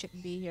really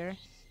shouldn't be here.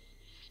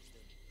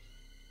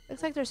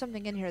 Looks like there's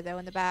something in here, though,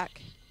 in the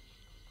back.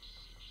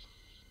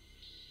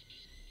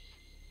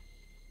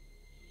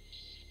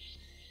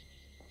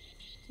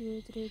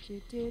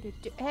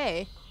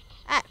 Hey!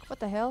 Ack, what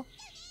the hell?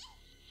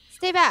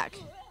 Stay back!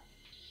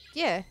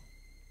 Yeah.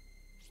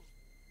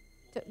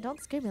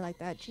 Don't scare me like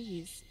that,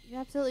 jeez. You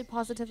absolutely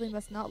positively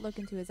must not look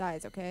into his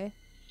eyes, okay?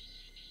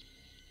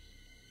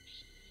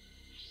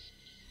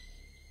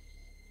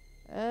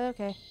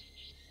 Okay.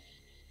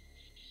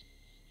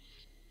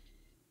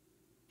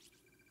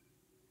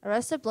 A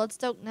rusted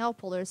blood-soaked nail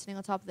puller sitting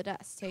on top of the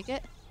desk. Take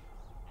it?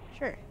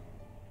 Sure.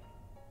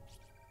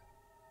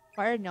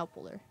 Fired nail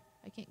puller.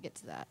 I can't get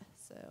to that,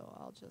 so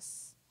I'll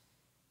just...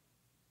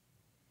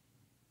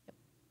 Yep.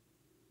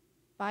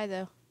 Bye,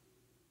 though.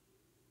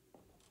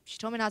 She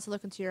told me not to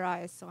look into your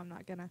eyes, so I'm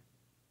not gonna.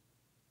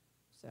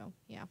 So,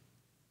 yeah.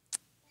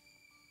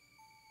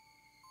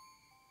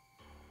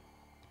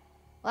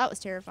 Well, that was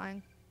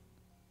terrifying.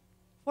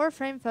 4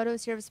 framed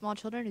photos here of small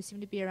children who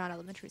seem to be around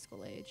elementary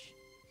school age.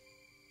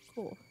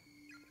 Cool.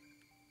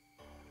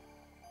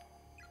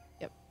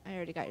 Yep, I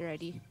already got your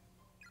ID.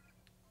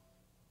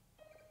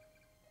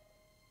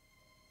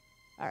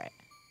 Alright.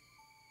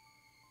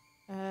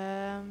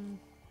 Ugh.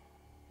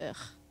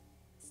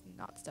 Let's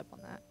not step on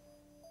that.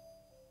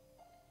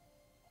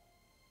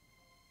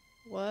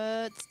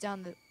 What's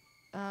down the...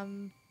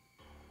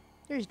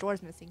 There's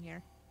doors missing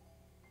here.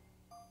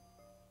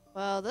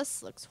 Well,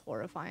 this looks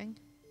horrifying.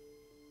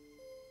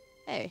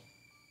 Hey.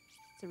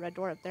 It's a red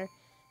door up there.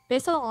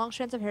 Based on the long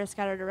strands of hair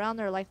scattered around,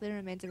 there are likely the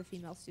remains of a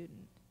female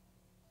student.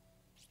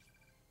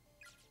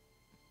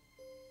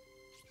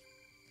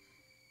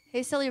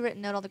 Hastily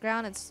written note on the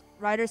ground, its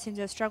writer seems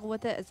to have struggled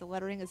with it as the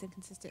lettering is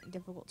inconsistent and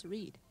difficult to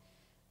read.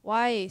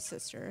 Why,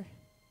 sister?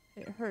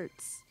 It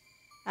hurts.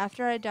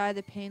 After I die,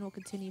 the pain will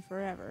continue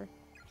forever.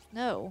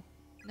 No.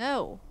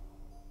 No.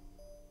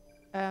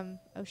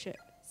 Oh shit.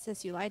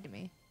 Sis, you lied to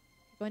me.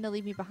 You're going to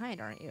leave me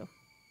behind, aren't you?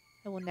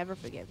 I will never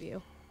forgive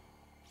you.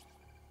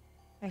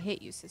 I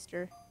hate you,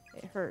 sister.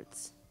 It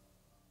hurts.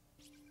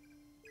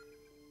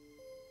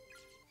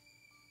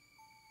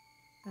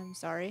 I'm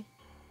sorry.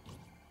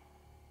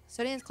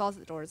 Custodian's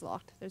closet door is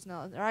locked. There's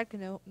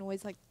no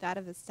noise like that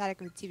of the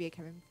static of the TV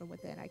coming from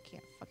within. I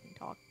can't fucking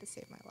talk to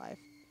save my life.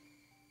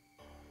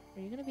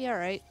 Are you gonna be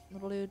alright,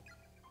 little dude?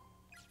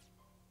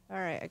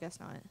 Alright, I guess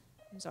not.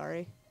 I'm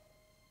sorry.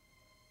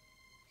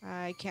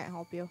 I can't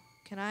help you.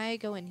 Can I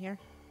go in here?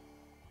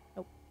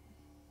 Nope.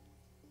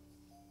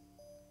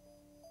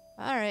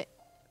 Alright.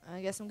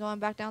 I guess I'm going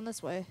back down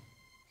this way.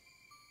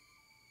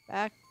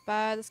 Back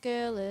by the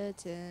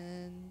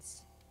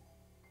skeletons.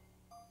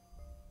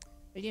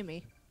 Are you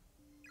me?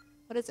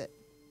 What is it?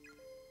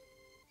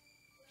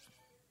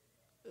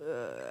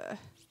 Are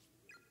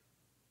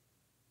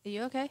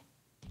you okay?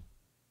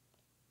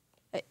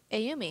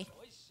 Ayumi.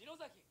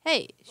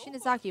 Hey,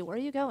 Shinozaki, where are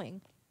you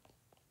going?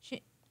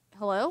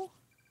 Hello? What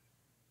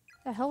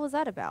the hell was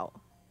that about?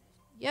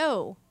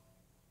 Yo.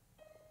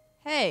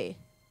 Hey.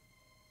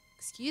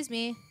 Excuse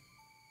me.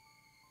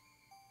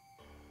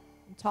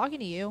 I'm talking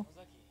to you.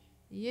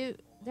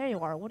 There you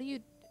are. What are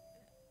you...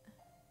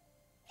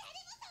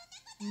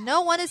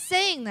 No one is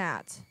saying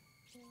that.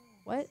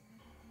 What?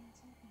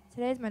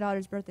 Today's my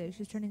daughter's birthday.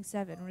 She's turning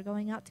 7. We're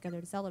going out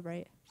together to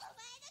celebrate.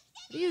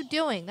 What are you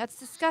doing? That's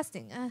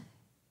disgusting.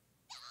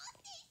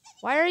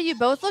 Why are you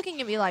both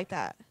looking at me like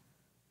that?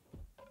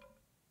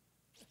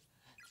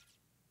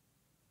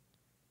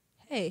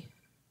 Hey.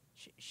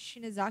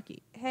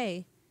 Shinozaki.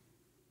 Hey.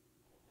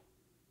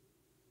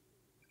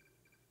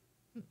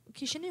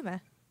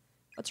 Kishinuma.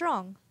 What's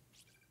wrong?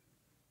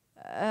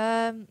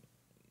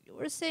 You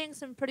were saying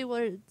some pretty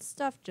weird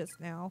stuff just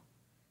now.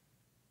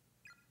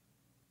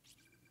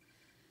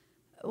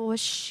 Was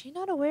she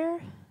not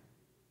aware?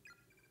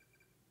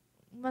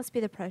 Must be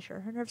the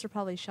pressure. Her nerves are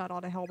probably shot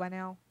all to hell by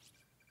now.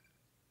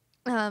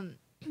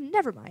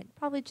 Never mind.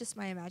 Probably just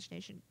my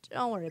imagination.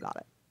 Don't worry about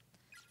it.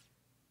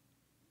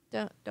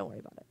 Don't worry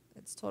about it.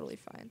 It's totally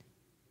fine.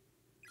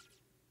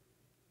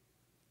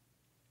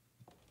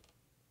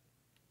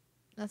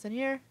 Nothing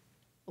here.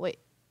 Wait.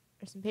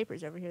 There's some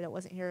papers over here that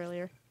wasn't here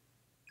earlier.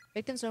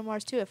 Victim's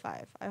memoirs 2 of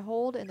 5. I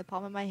hold in the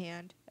palm of my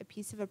hand a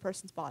piece of a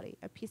person's body.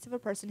 A piece of a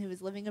person who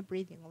was living and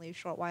breathing only a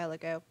short while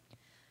ago.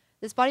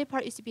 This body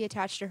part used to be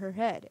attached to her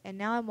head, and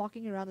now I'm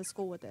walking around the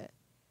school with it.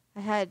 I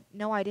had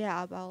no idea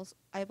eyeballs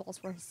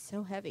were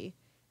so heavy.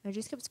 And I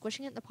just kept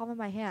squishing it in the palm of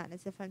my hand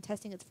as if I'm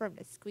testing its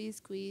firmness. Squeeze,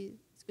 squeeze,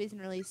 squeeze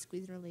and release,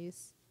 squeeze and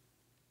release.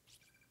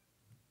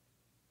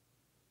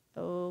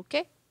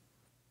 Okay.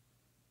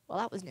 Well,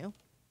 that was new.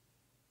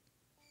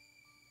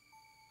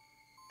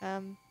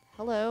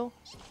 Hello?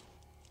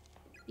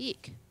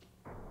 Eek.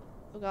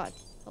 Oh god.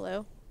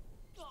 Hello?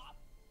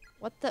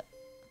 What the?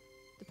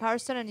 The power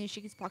stone in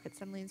Yoshiki's pocket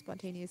suddenly and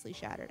spontaneously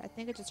shattered. I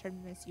think I just heard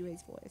Miss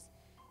Yue's voice.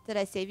 Did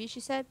I save you, she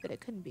said, but it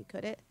couldn't be,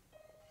 could it?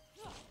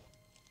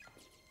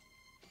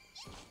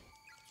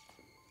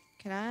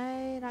 Can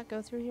I not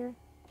go through here?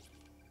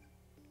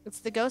 It's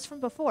the ghost from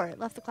before. It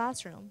left the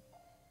classroom.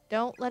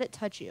 Don't let it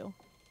touch you.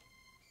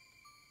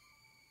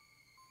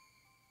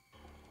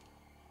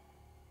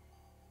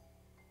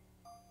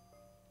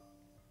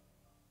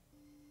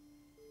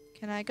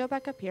 Can I go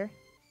back up here?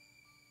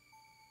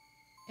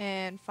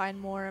 And find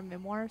more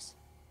memoirs?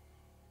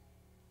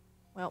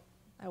 Well,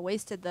 I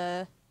wasted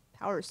the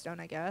power stone,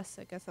 I guess.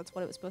 I guess that's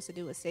what it was supposed to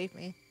do, was save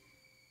me.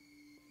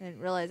 I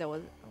didn't realize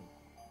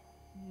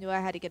knew I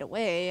had to get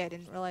away. I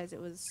didn't realize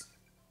it was,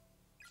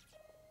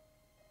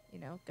 you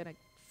know, gonna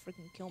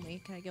freaking kill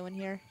me. Can I go in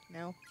here?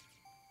 No.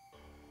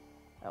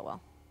 Oh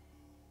well.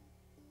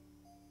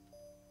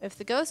 If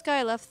the ghost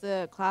guy left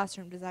the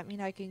classroom, does that mean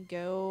I can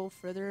go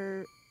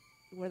further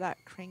where that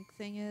crank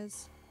thing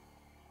is?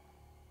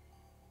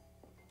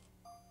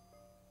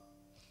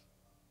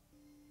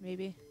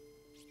 Maybe.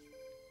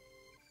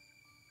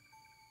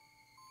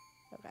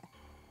 Okay.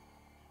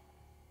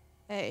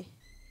 Hey.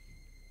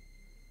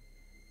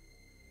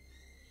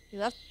 You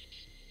left?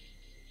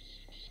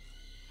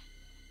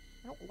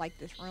 I don't like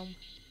this room.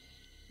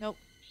 Nope.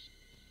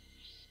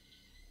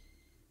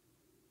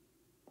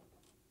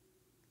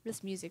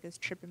 This music is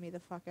tripping me the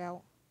fuck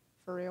out.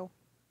 For real.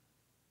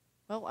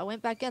 Well, I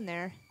went back in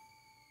there.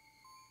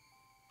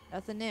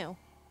 Nothing new.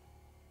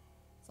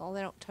 As long as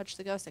I don't touch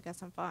the ghost, I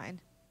guess I'm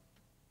fine.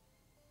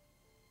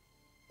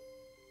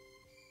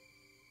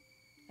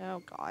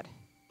 Oh, God.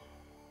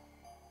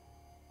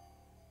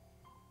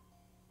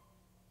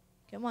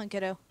 Come on,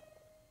 kiddo.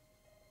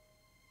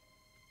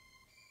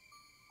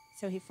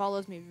 So he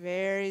follows me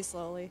very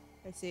slowly.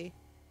 I see.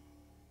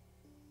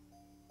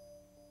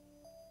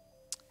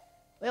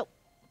 Well.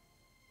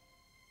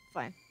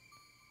 Fine.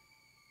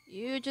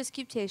 You just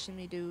keep chasing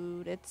me,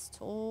 dude. It's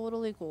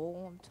totally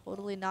cool. I'm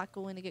totally not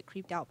going to get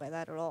creeped out by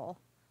that at all.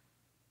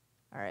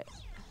 Alright.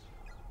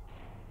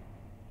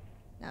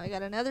 Now we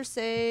got another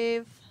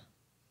save.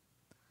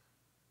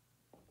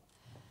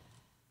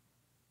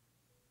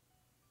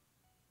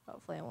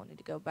 Hopefully I won't need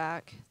to go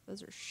back.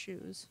 Those are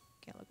shoes.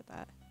 Can't look at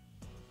that.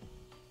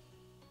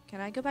 Can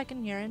I go back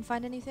in here and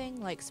find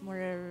anything? Like some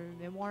more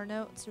memoir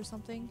notes or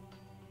something?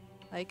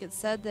 Like it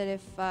said that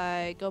if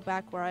I go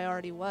back where I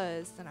already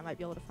was, then I might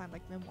be able to find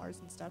like memoirs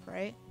and stuff,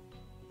 right?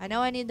 I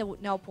know I need the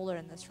nail puller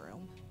in this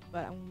room,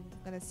 but I'm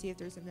gonna see if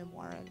there's a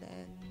memoir and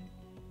then...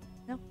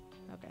 No?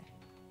 Okay.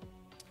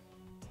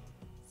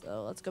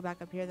 So let's go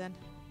back up here then.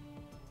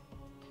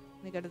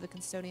 Let me go to the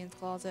custodian's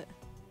closet.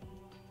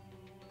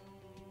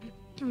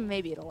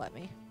 Maybe it'll let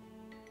me.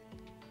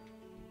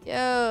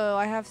 Yo,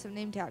 I have some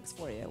name tags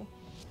for you.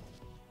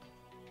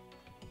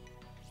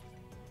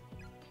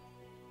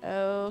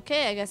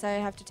 Okay, I guess I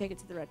have to take it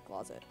to the red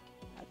closet.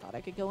 I thought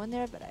I could go in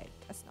there, but I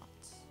guess not.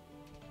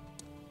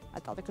 I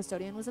thought the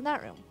custodian was in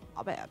that room.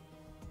 I'll bad.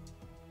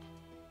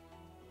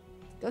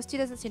 Ghosty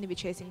doesn't seem to be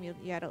chasing me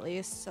yet, at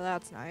least, so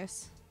that's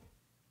nice.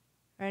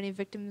 Are any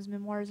victims'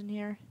 memoirs in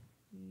here?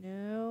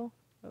 No?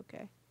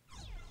 Okay.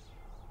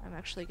 I'm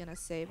actually gonna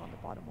save on the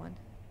bottom one.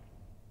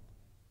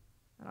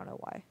 I don't know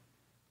why.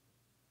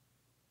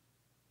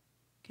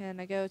 Can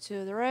I go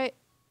to the right?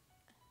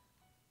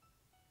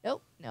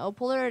 Nope. No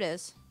puller it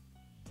is.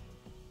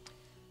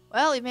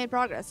 Well, we've made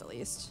progress at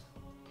least.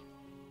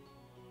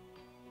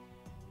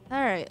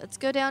 Alright, let's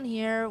go down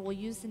here. We'll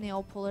use the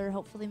nail puller.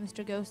 Hopefully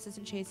Mr. Ghost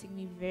isn't chasing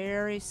me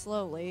very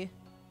slowly.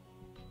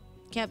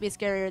 Can't be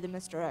scarier than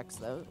Mr. X,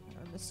 though.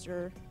 Or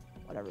Mr...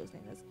 whatever his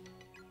name is.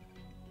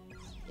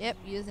 Yep,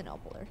 use the nail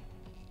puller.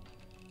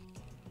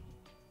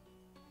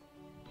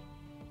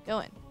 Go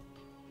in.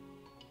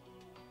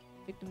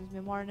 Victim's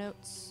memoir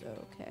notes.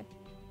 Okay.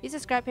 Piece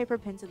of scrap paper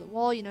pinned to the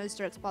wall. You notice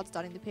dark spots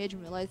dotting the page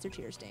and realize they're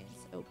tear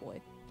stains. Oh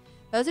boy.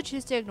 Those who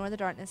choose to ignore the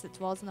darkness that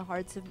dwells in the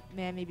hearts of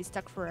man may be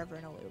stuck forever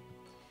in a loop.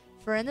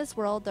 For in this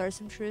world, there are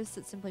some truths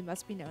that simply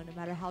must be known, no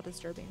matter how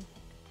disturbing.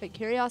 But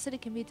curiosity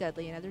can be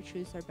deadly, and other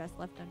truths are best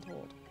left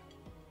untold.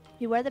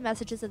 Beware the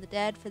messages of the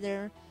dead, for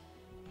there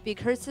be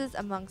curses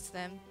amongst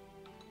them.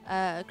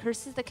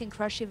 Curses that can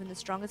crush even the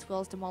strongest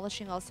wills,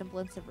 demolishing all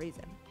semblance of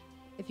reason.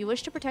 If you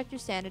wish to protect your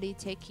sanity,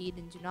 take heed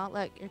and do not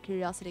let your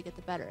curiosity get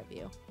the better of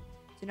you.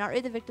 Do not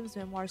read the victim's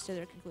memoirs to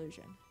their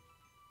conclusion.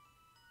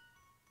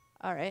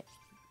 Alright.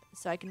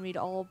 So I can read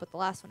all but the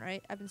last one,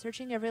 right? I've been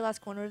searching every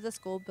last corner of the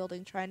school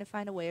building trying to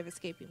find a way of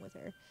escaping with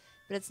her.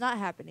 But it's not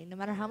happening. No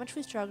matter how much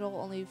we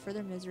struggle, only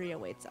further misery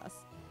awaits us.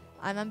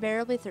 I'm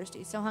unbearably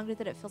thirsty, so hungry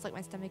that it feels like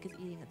my stomach is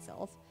eating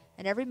itself.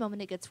 And every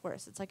moment it gets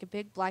worse. It's like a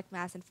big black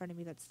mass in front of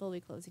me that's slowly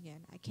closing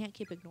in. I can't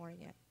keep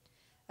ignoring it.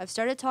 I've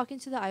started talking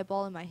to the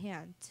eyeball in my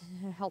hand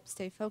to help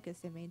stay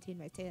focused and maintain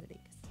my sanity.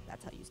 'Cause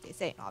that's how you stay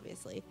sane,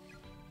 obviously.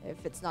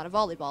 If it's not a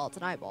volleyball, it's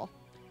an eyeball.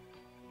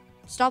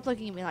 Stop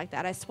looking at me like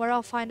that. I swear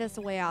I'll find us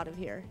a way out of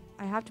here.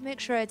 I have to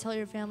make sure I tell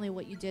your family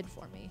what you did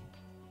for me.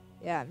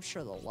 Yeah, I'm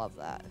sure they'll love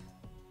that.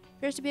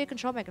 Appears to be a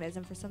control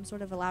mechanism for some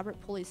sort of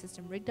elaborate pulley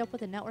system rigged up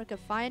with a network of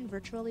fine,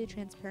 virtually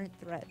transparent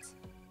threads.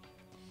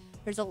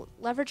 There's a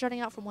leverage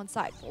running out from one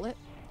side. Pull it?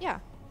 Yeah.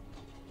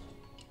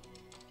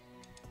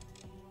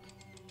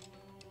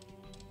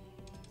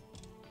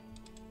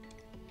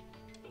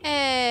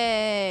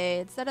 Hey!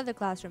 It's that other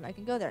classroom. I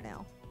can go there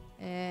now.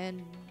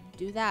 And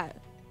do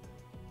that.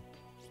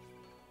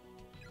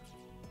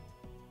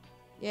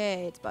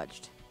 Yay, it's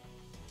budged.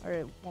 Or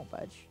it won't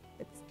budge.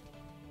 It's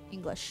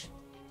English.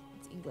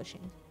 It's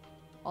Englishing.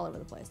 All over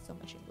the place. So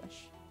much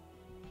English.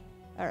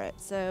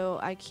 Alright, so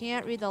I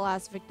can't read the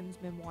last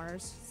victim's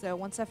memoirs. So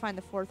once I find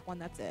the fourth one,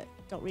 that's it.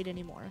 Don't read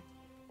any more.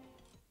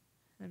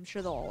 I'm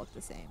sure they'll all look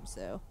the same,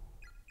 so...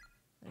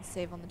 I'm gonna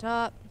save on the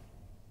top.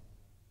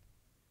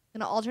 I'm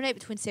gonna alternate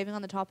between saving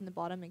on the top and the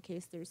bottom in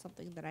case there's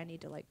something that I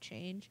need to, like,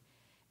 change.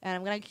 And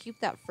I'm gonna keep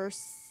that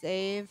first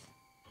save.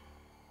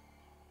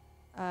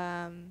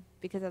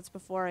 Because that's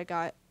before I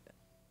got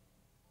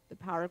the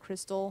power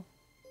crystal.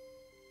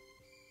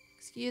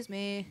 Excuse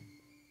me.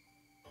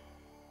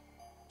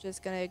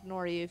 Just gonna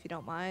ignore you if you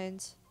don't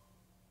mind.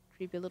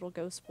 Creepy little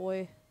ghost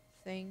boy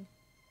thing.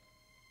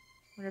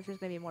 Wonder if there's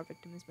gonna be more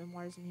victims'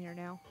 memoirs in here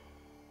now.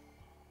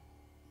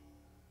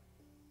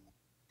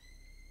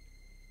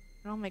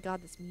 Oh my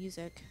god, this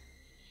music.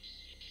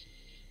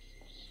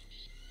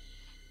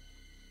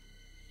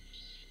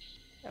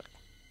 Okay.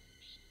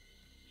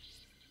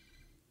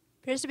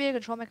 Appears to be a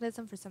control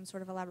mechanism for some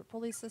sort of elaborate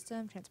pulley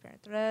system.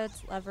 Transparent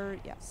threads, lever,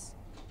 yes.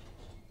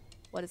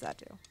 What does that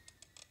do?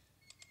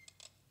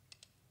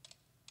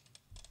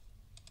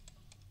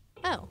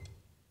 Oh.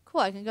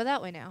 Cool, I can go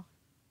that way now.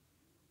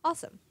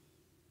 Awesome.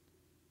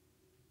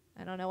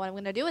 I don't know what I'm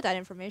going to do with that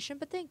information,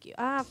 but thank you.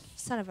 Ah,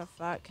 son of a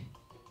fuck.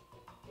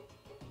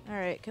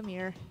 Alright, come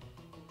here.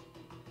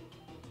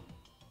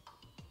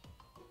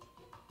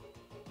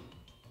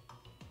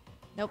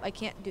 Nope, I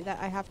can't do that.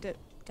 I have to...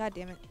 God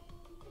damn it.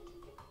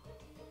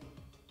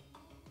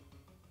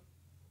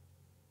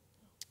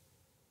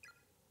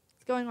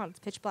 What's going on? It's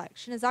pitch black.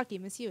 Shinozaki,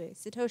 Miss Yue,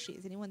 Satoshi,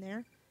 is anyone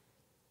there?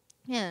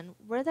 Man,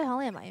 where the hell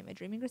am I? Am I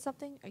dreaming or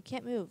something? I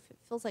can't move. It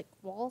feels like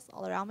walls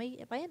all around me.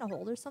 Am I in a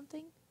hole or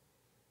something?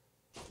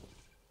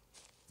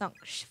 Thunk.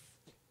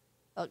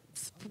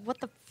 What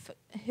the f...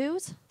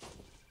 Whose?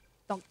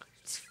 Thunk.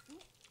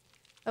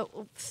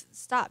 Oh,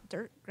 stop.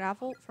 Dirt,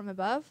 gravel from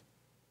above?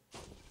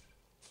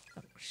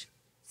 Oh,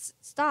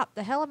 stop.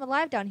 The hell, I'm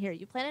alive down here.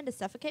 You planning to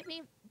suffocate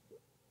me?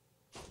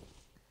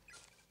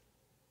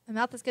 My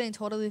mouth is getting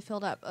totally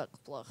filled up. Ugh,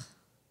 blech.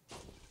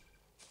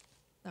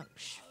 No,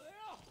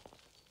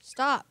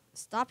 stop.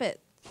 Stop it.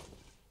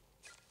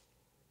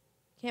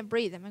 Can't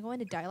breathe. Am I going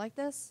to die like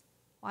this?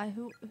 Why?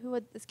 Who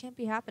would? This can't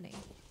be happening.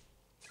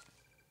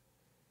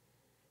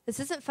 This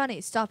isn't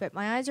funny. Stop it.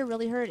 My eyes are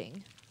really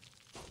hurting.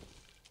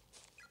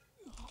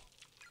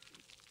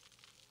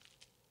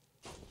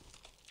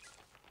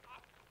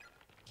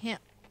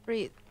 Can't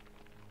breathe.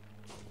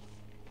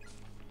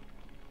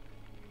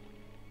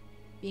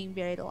 Being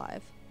buried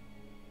alive.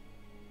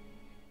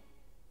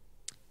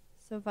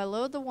 So if I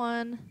load the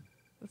one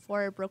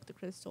before I broke the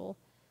crystal,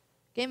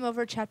 game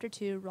over, chapter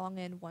 2, wrong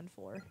end,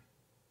 1-4.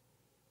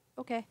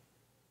 Okay.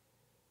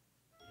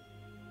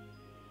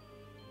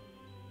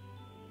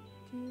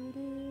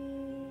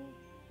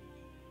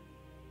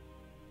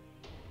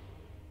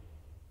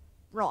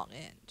 Wrong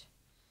end.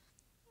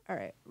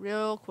 Alright,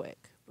 real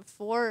quick,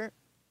 before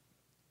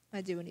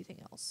I do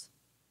anything else.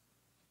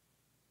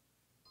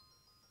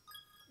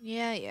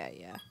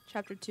 Yeah.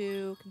 Chapter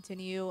 2,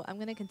 continue. I'm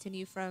going to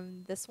continue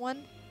from this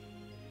one.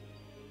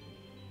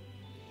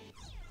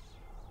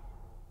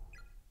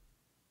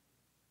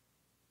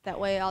 That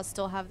way I'll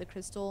still have the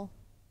crystal.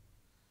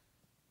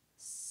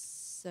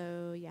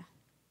 So, yeah.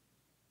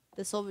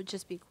 This will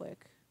just be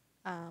quick.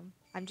 I'm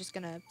just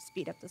going to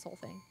speed up this whole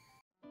thing.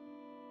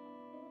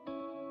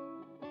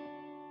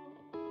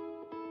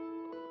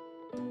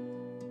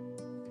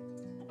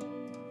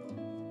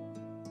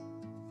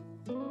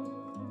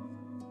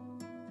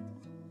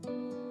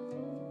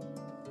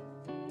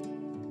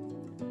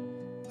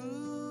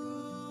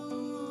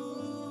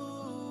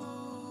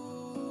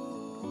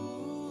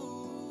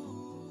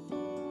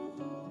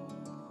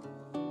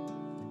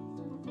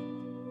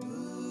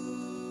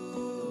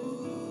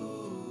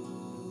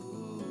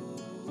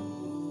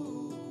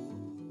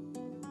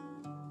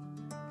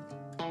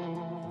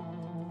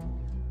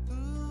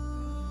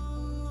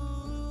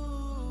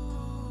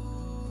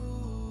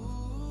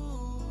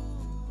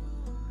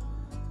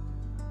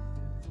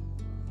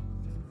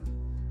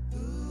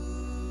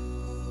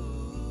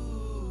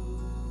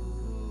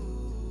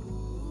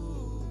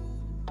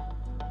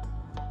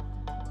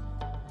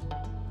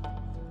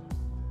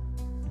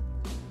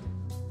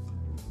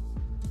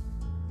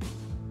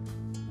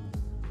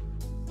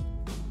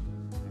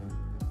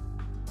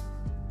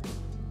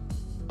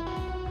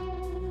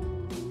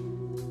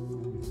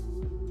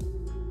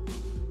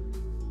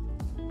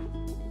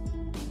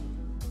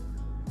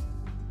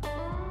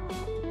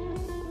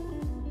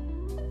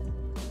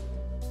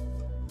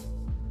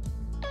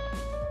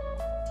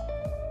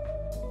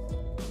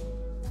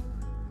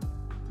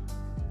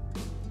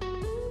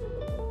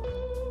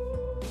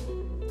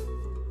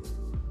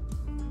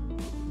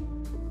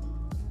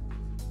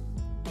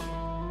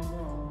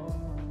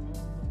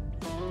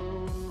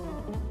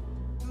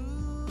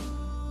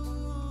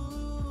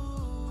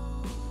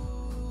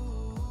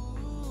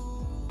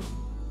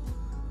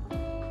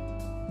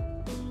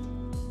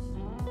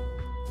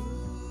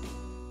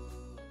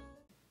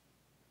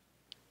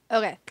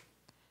 Okay.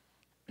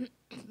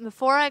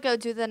 Before I go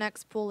do the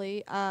next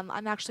pulley,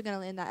 I'm actually going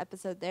to end that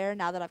episode there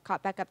now that I've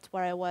caught back up to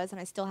where I was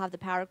and I still have the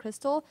power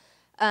crystal.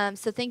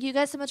 So thank you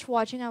guys so much for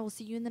watching. I will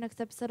see you in the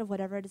next episode of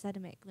whatever I decide to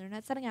make.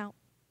 Lunernight setting out.